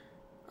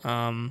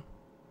 Yeah,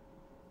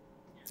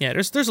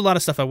 there's a lot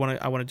of stuff I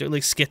want to do,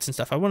 like skits and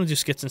stuff. I want to do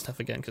skits and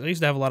stuff again because I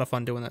used to have a lot of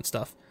fun doing that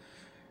stuff.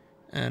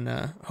 And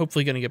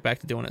hopefully going to get back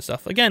to doing that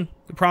stuff. Again,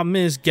 the problem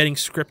is getting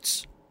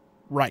scripts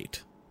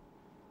right.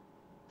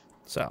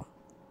 So,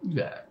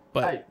 yeah,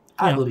 but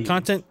I believe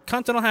content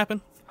will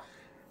happen.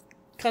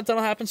 Content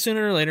will happen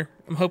sooner or later.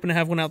 I'm hoping to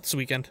have one out this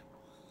weekend.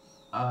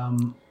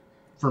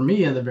 For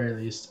me, at the very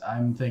least,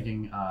 I'm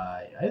thinking.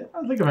 I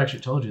don't think I've actually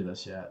told you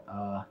this yet.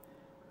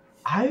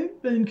 I've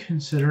been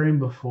considering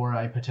before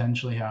I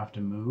potentially have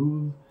to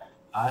move.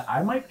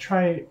 I might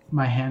try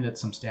my hand at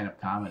some stand-up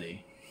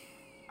comedy.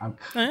 I'm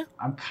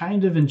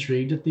kind of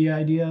intrigued at the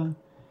idea,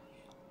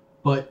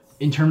 but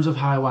in terms of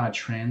how I want to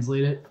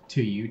translate it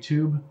to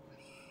YouTube,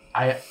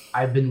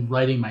 I've been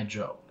writing my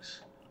jokes,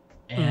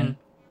 and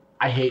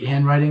I hate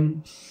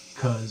handwriting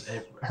because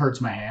it hurts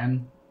my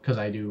hand because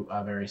I do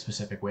a very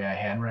specific way I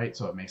handwrite,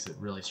 so it makes it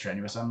really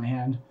strenuous on my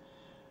hand.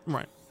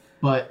 Right.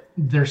 But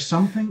there's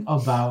something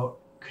about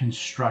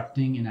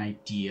constructing an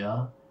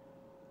idea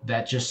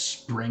that just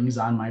springs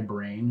on my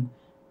brain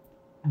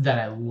that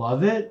I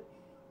love it,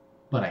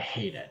 but I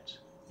hate it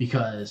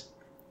because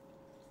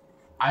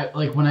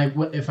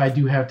if I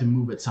do have to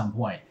move at some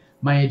point,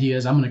 my idea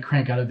is I'm going to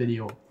crank out a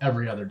video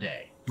every other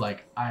day.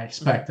 Like I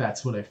expect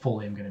that's what I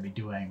fully am going to be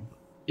doing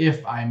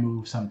if I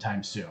move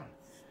sometime soon.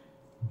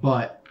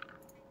 But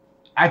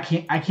I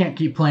can't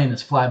keep playing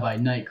this fly by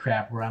night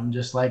crap where I'm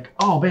just like,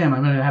 oh bam,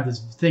 I'm going to have this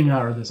thing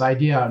out or this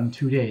idea out in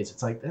 2 days.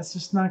 It's like that's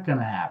just not going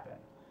to happen.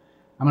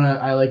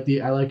 I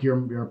like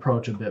your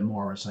approach a bit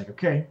more. It's like,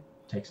 okay,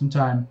 take some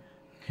time,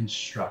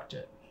 construct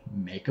it.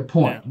 Make a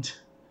point.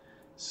 Yeah.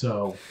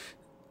 So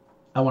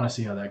I want to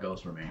see how that goes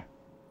for me.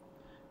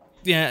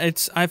 Yeah,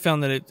 I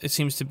found that it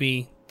seems to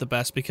be the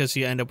best because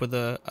you end up with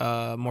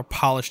a more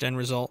polished end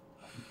result.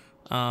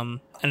 And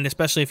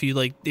especially if you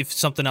like, if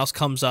something else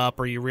comes up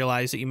or you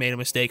realize that you made a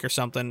mistake or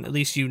something, at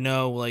least you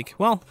know, like,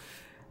 well,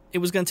 it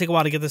was going to take a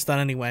while to get this done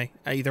anyway.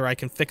 Either I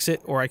can fix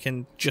it or I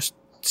can just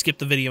skip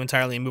the video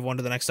entirely and move on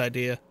to the next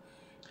idea.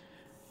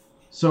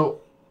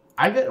 So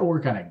I get to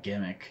work on a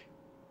gimmick.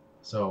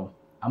 So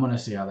I'm going to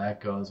see how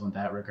that goes with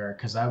that regard.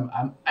 Cause I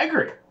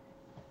agree.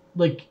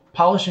 Like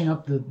polishing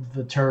up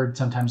the turd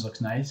sometimes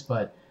looks nice,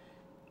 but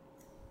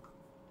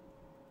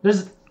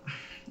there's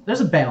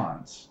a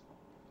balance.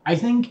 I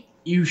think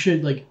you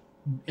should, like,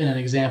 in an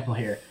example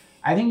here,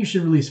 I think you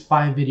should release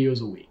 5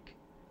 videos a week.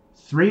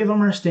 3 of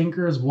them are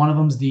stinkers, 1 of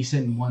them's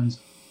decent, and 1's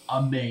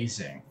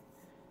amazing.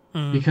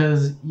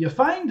 Because you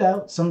find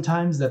out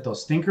sometimes that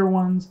those stinker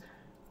ones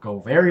go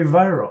very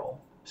viral.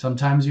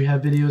 Sometimes you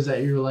have videos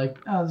that you're like,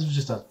 oh, this is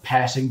just a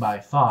passing by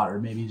thought, or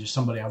maybe just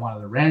somebody I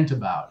wanted to rant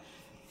about.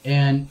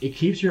 And it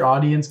keeps your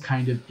audience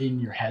kind of in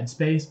your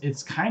headspace.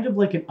 It's kind of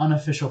like an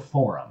unofficial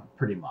forum,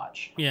 pretty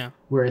much. Yeah.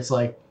 Where it's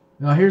like,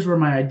 well, here's where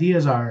my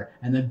ideas are,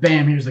 and then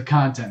bam, here's the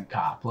content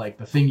cop, like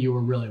the thing you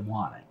were really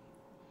wanting.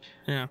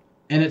 Yeah.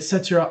 And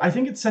I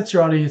think it sets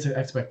your audience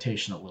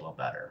expectation a little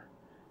better.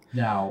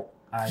 Now,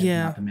 I'm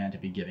not the man to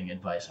be giving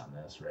advice on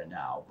this right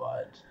now,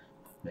 but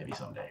maybe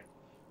someday.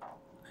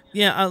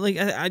 Yeah,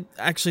 I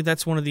actually,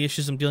 that's one of the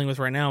issues I'm dealing with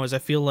right now. Is I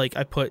feel like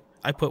I put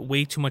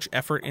way too much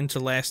effort into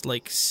the last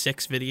like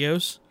 6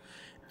 videos,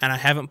 and I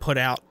haven't put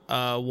out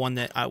one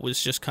that I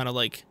was just kind of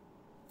like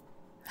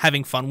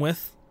having fun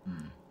with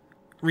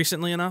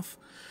recently enough.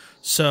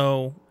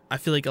 So I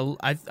feel like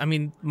I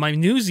mean my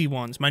news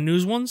ones,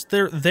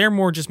 they're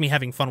more just me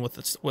having fun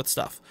with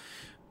stuff.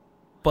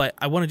 But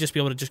I want to just be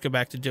able to just go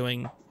back to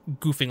doing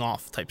goofing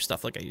off type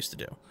stuff like I used to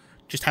do,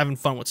 just having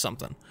fun with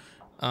something.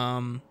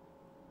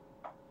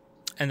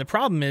 And the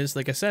problem is,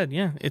 like I said,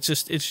 it's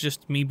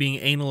just me being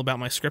anal about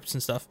my scripts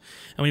and stuff.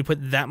 And when you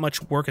put that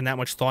much work and that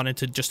much thought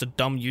into just a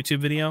dumb YouTube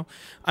video,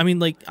 I mean,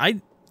 like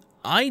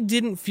I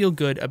didn't feel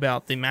good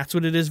about the Matt's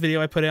What It Is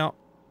video I put out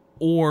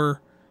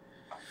or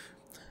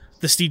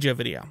the Steejo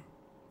video.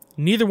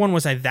 Neither one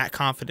was I that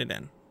confident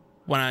in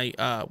when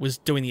I was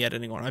doing the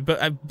editing on.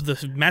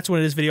 The Matt's What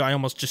It Is video I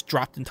almost just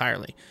dropped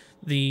entirely.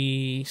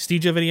 The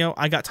Steejo video,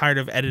 I got tired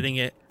of editing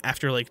it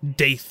after like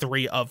day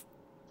 3 of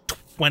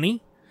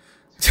 20.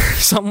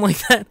 Something like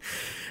that.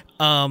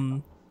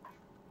 But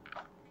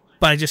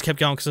I just kept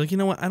going because, like, you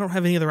know what? I don't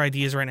have any other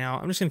ideas right now.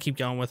 I'm just going to keep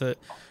going with it.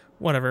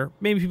 Whatever.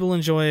 Maybe people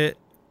enjoy it.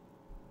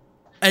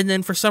 And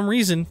then for some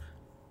reason,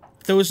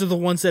 those are the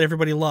ones that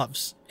everybody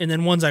loves. And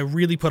then ones I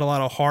really put a lot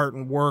of heart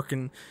and work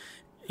and,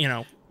 you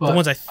know, the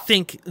ones I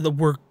think that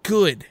were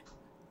good,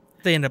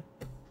 they end up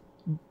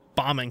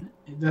bombing.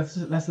 That's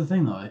the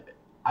thing, though.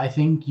 I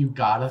think you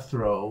got to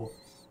throw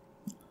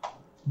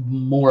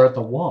more at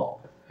the wall.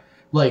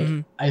 Like,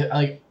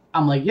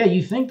 I'm like, yeah,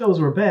 you think those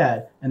were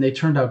bad, and they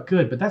turned out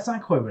good, but that's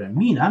not quite what I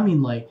mean. I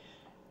mean, like,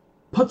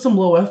 put some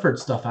low-effort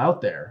stuff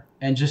out there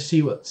and just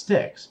see what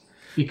sticks.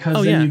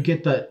 Because you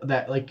get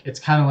that, like, it's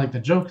kind of like the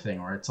joke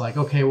thing, where it's like,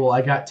 okay, well,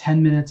 I got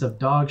 10 minutes of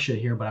dog shit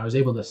here, but I was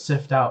able to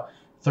sift out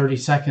 30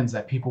 seconds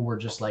that people were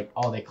just like,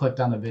 oh, they clicked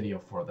on the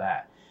video for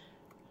that.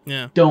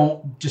 Yeah.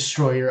 Don't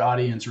destroy your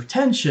audience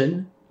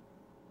retention,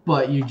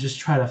 but you just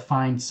try to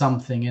find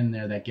something in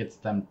there that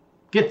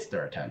gets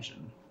their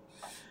attention.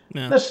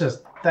 Yeah.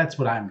 That's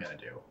what I'm gonna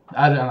do.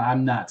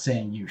 I'm not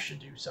saying you should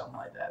do something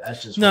like that.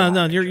 That's just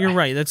no. You're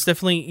right. That's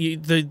definitely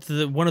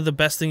the one of the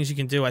best things you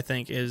can do. I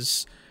think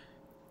is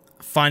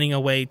finding a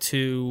way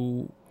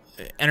to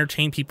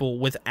entertain people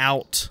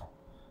without,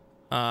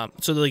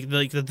 so like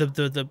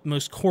the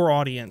most core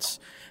audience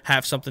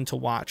have something to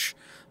watch.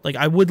 Like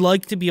I would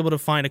like to be able to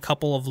find a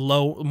couple of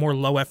more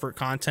low effort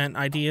content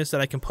ideas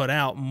that I can put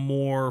out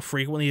more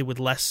frequently with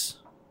less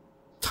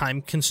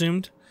time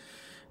consumed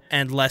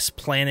and less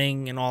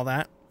planning and all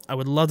that. I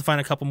would love to find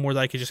a couple more that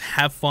I could just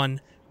have fun,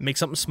 make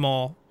something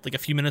small, like a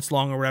few minutes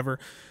long or whatever,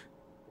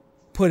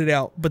 put it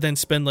out, but then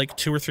spend like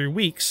 2 or 3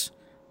 weeks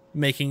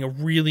making a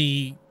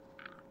really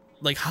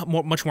like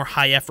much more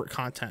high effort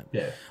content.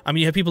 Yeah. I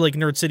mean, you have people like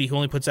Nerd City who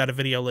only puts out a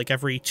video like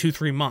every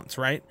 2-3 months,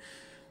 right?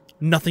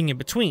 Nothing in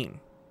between.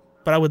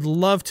 But I would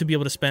love to be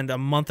able to spend a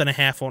month and a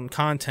half on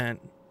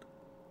content,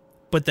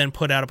 but then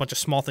put out a bunch of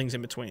small things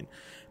in between.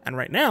 And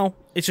right now,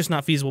 it's just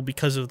not feasible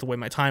because of the way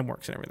my time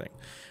works and everything.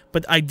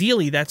 But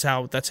ideally, that's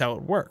how it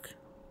would work.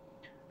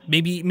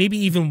 Maybe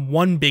even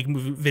one big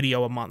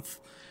video a month,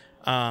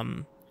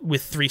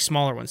 with 3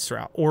 smaller ones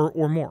throughout,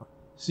 or more.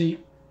 See,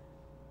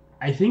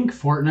 I think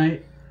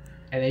Fortnite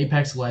and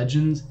Apex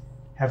Legends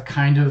have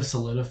kind of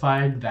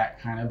solidified that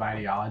kind of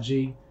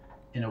ideology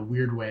in a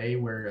weird way,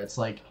 where it's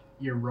like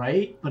you're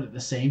right, but at the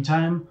same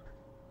time,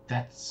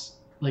 that's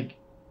like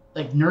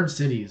Nerd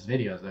City's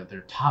videos, that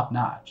they're top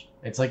notch.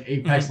 It's like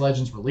Apex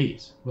Legends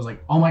release was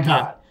like, oh my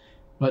god.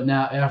 But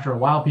now after a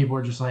while, people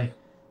are just like,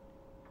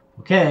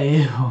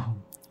 okay,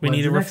 we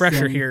need a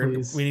refresher here.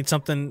 Please? We need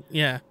something,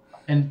 yeah.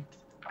 And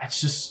it's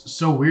just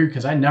so weird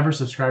because I never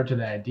subscribed to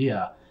the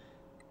idea.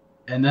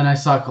 And then I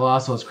saw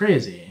Colossal is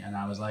crazy, and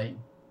I was like,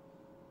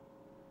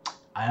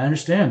 I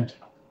understand.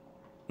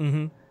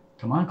 Mm-hmm.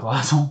 Come on,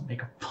 Colossal,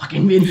 make a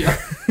fucking video.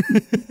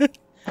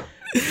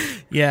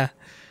 Yeah.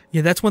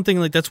 Yeah, that's one thing.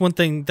 Like, that's one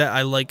thing that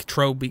I like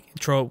Tro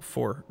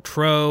for.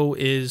 Tro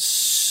is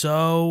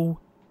so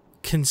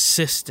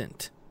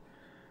consistent.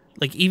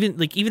 Even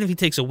if he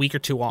takes a week or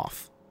two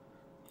off,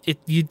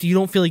 you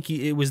don't feel like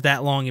it was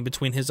that long in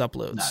between his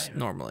uploads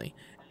normally,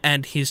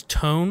 and his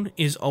tone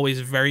is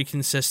always very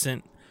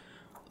consistent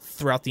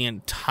throughout the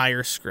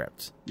entire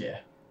script.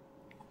 Yeah,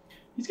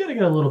 he's got to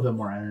get a little bit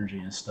more energy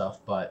and stuff,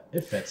 but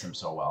it fits him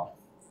so well.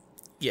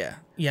 Yeah,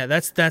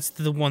 that's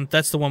the one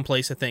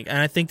place I think, and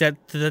I think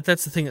that's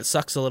the thing that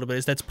sucks a little bit,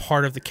 is that's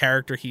part of the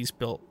character he's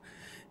built.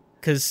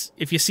 Because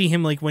if you see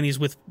him like when he's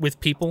with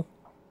people,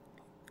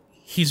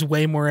 he's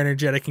way more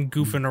energetic and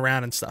goofing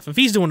around and stuff. If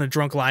he's doing a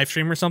drunk live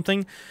stream or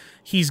something,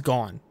 he's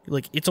gone.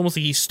 Like, it's almost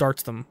like he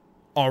starts them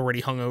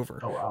already hungover.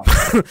 Oh wow!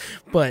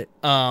 But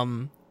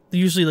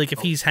usually, like, if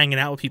he's hanging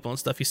out with people and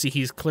stuff, you see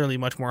he's clearly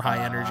much more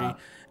high energy,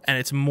 and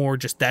it's more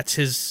just that's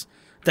his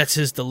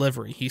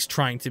delivery. He's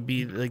trying to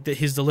be like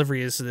his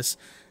delivery is this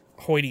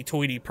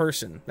hoity-toity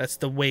person. That's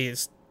the way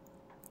his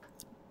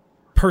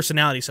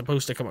personality is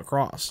supposed to come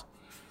across.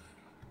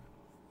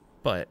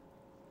 But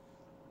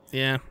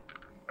yeah,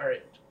 all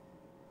right,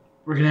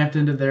 we're gonna have to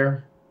end it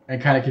there. And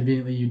kind of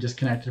conveniently, you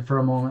disconnected for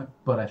a moment,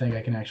 but I think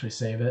I can actually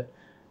save it.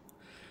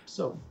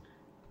 So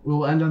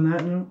we'll end on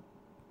that note.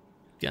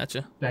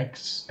 Gotcha.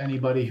 Thanks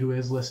anybody who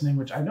is listening.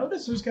 Which I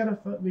noticed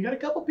we got a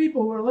couple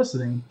people who are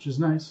listening, which is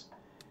nice.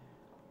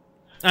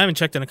 I haven't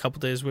checked in a couple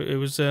days. It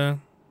was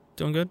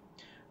doing good.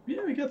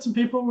 Yeah, we got some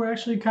people who are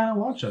actually kind of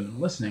watching,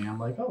 listening. I'm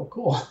like, oh,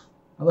 cool.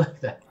 I like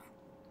that.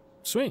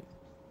 Sweet.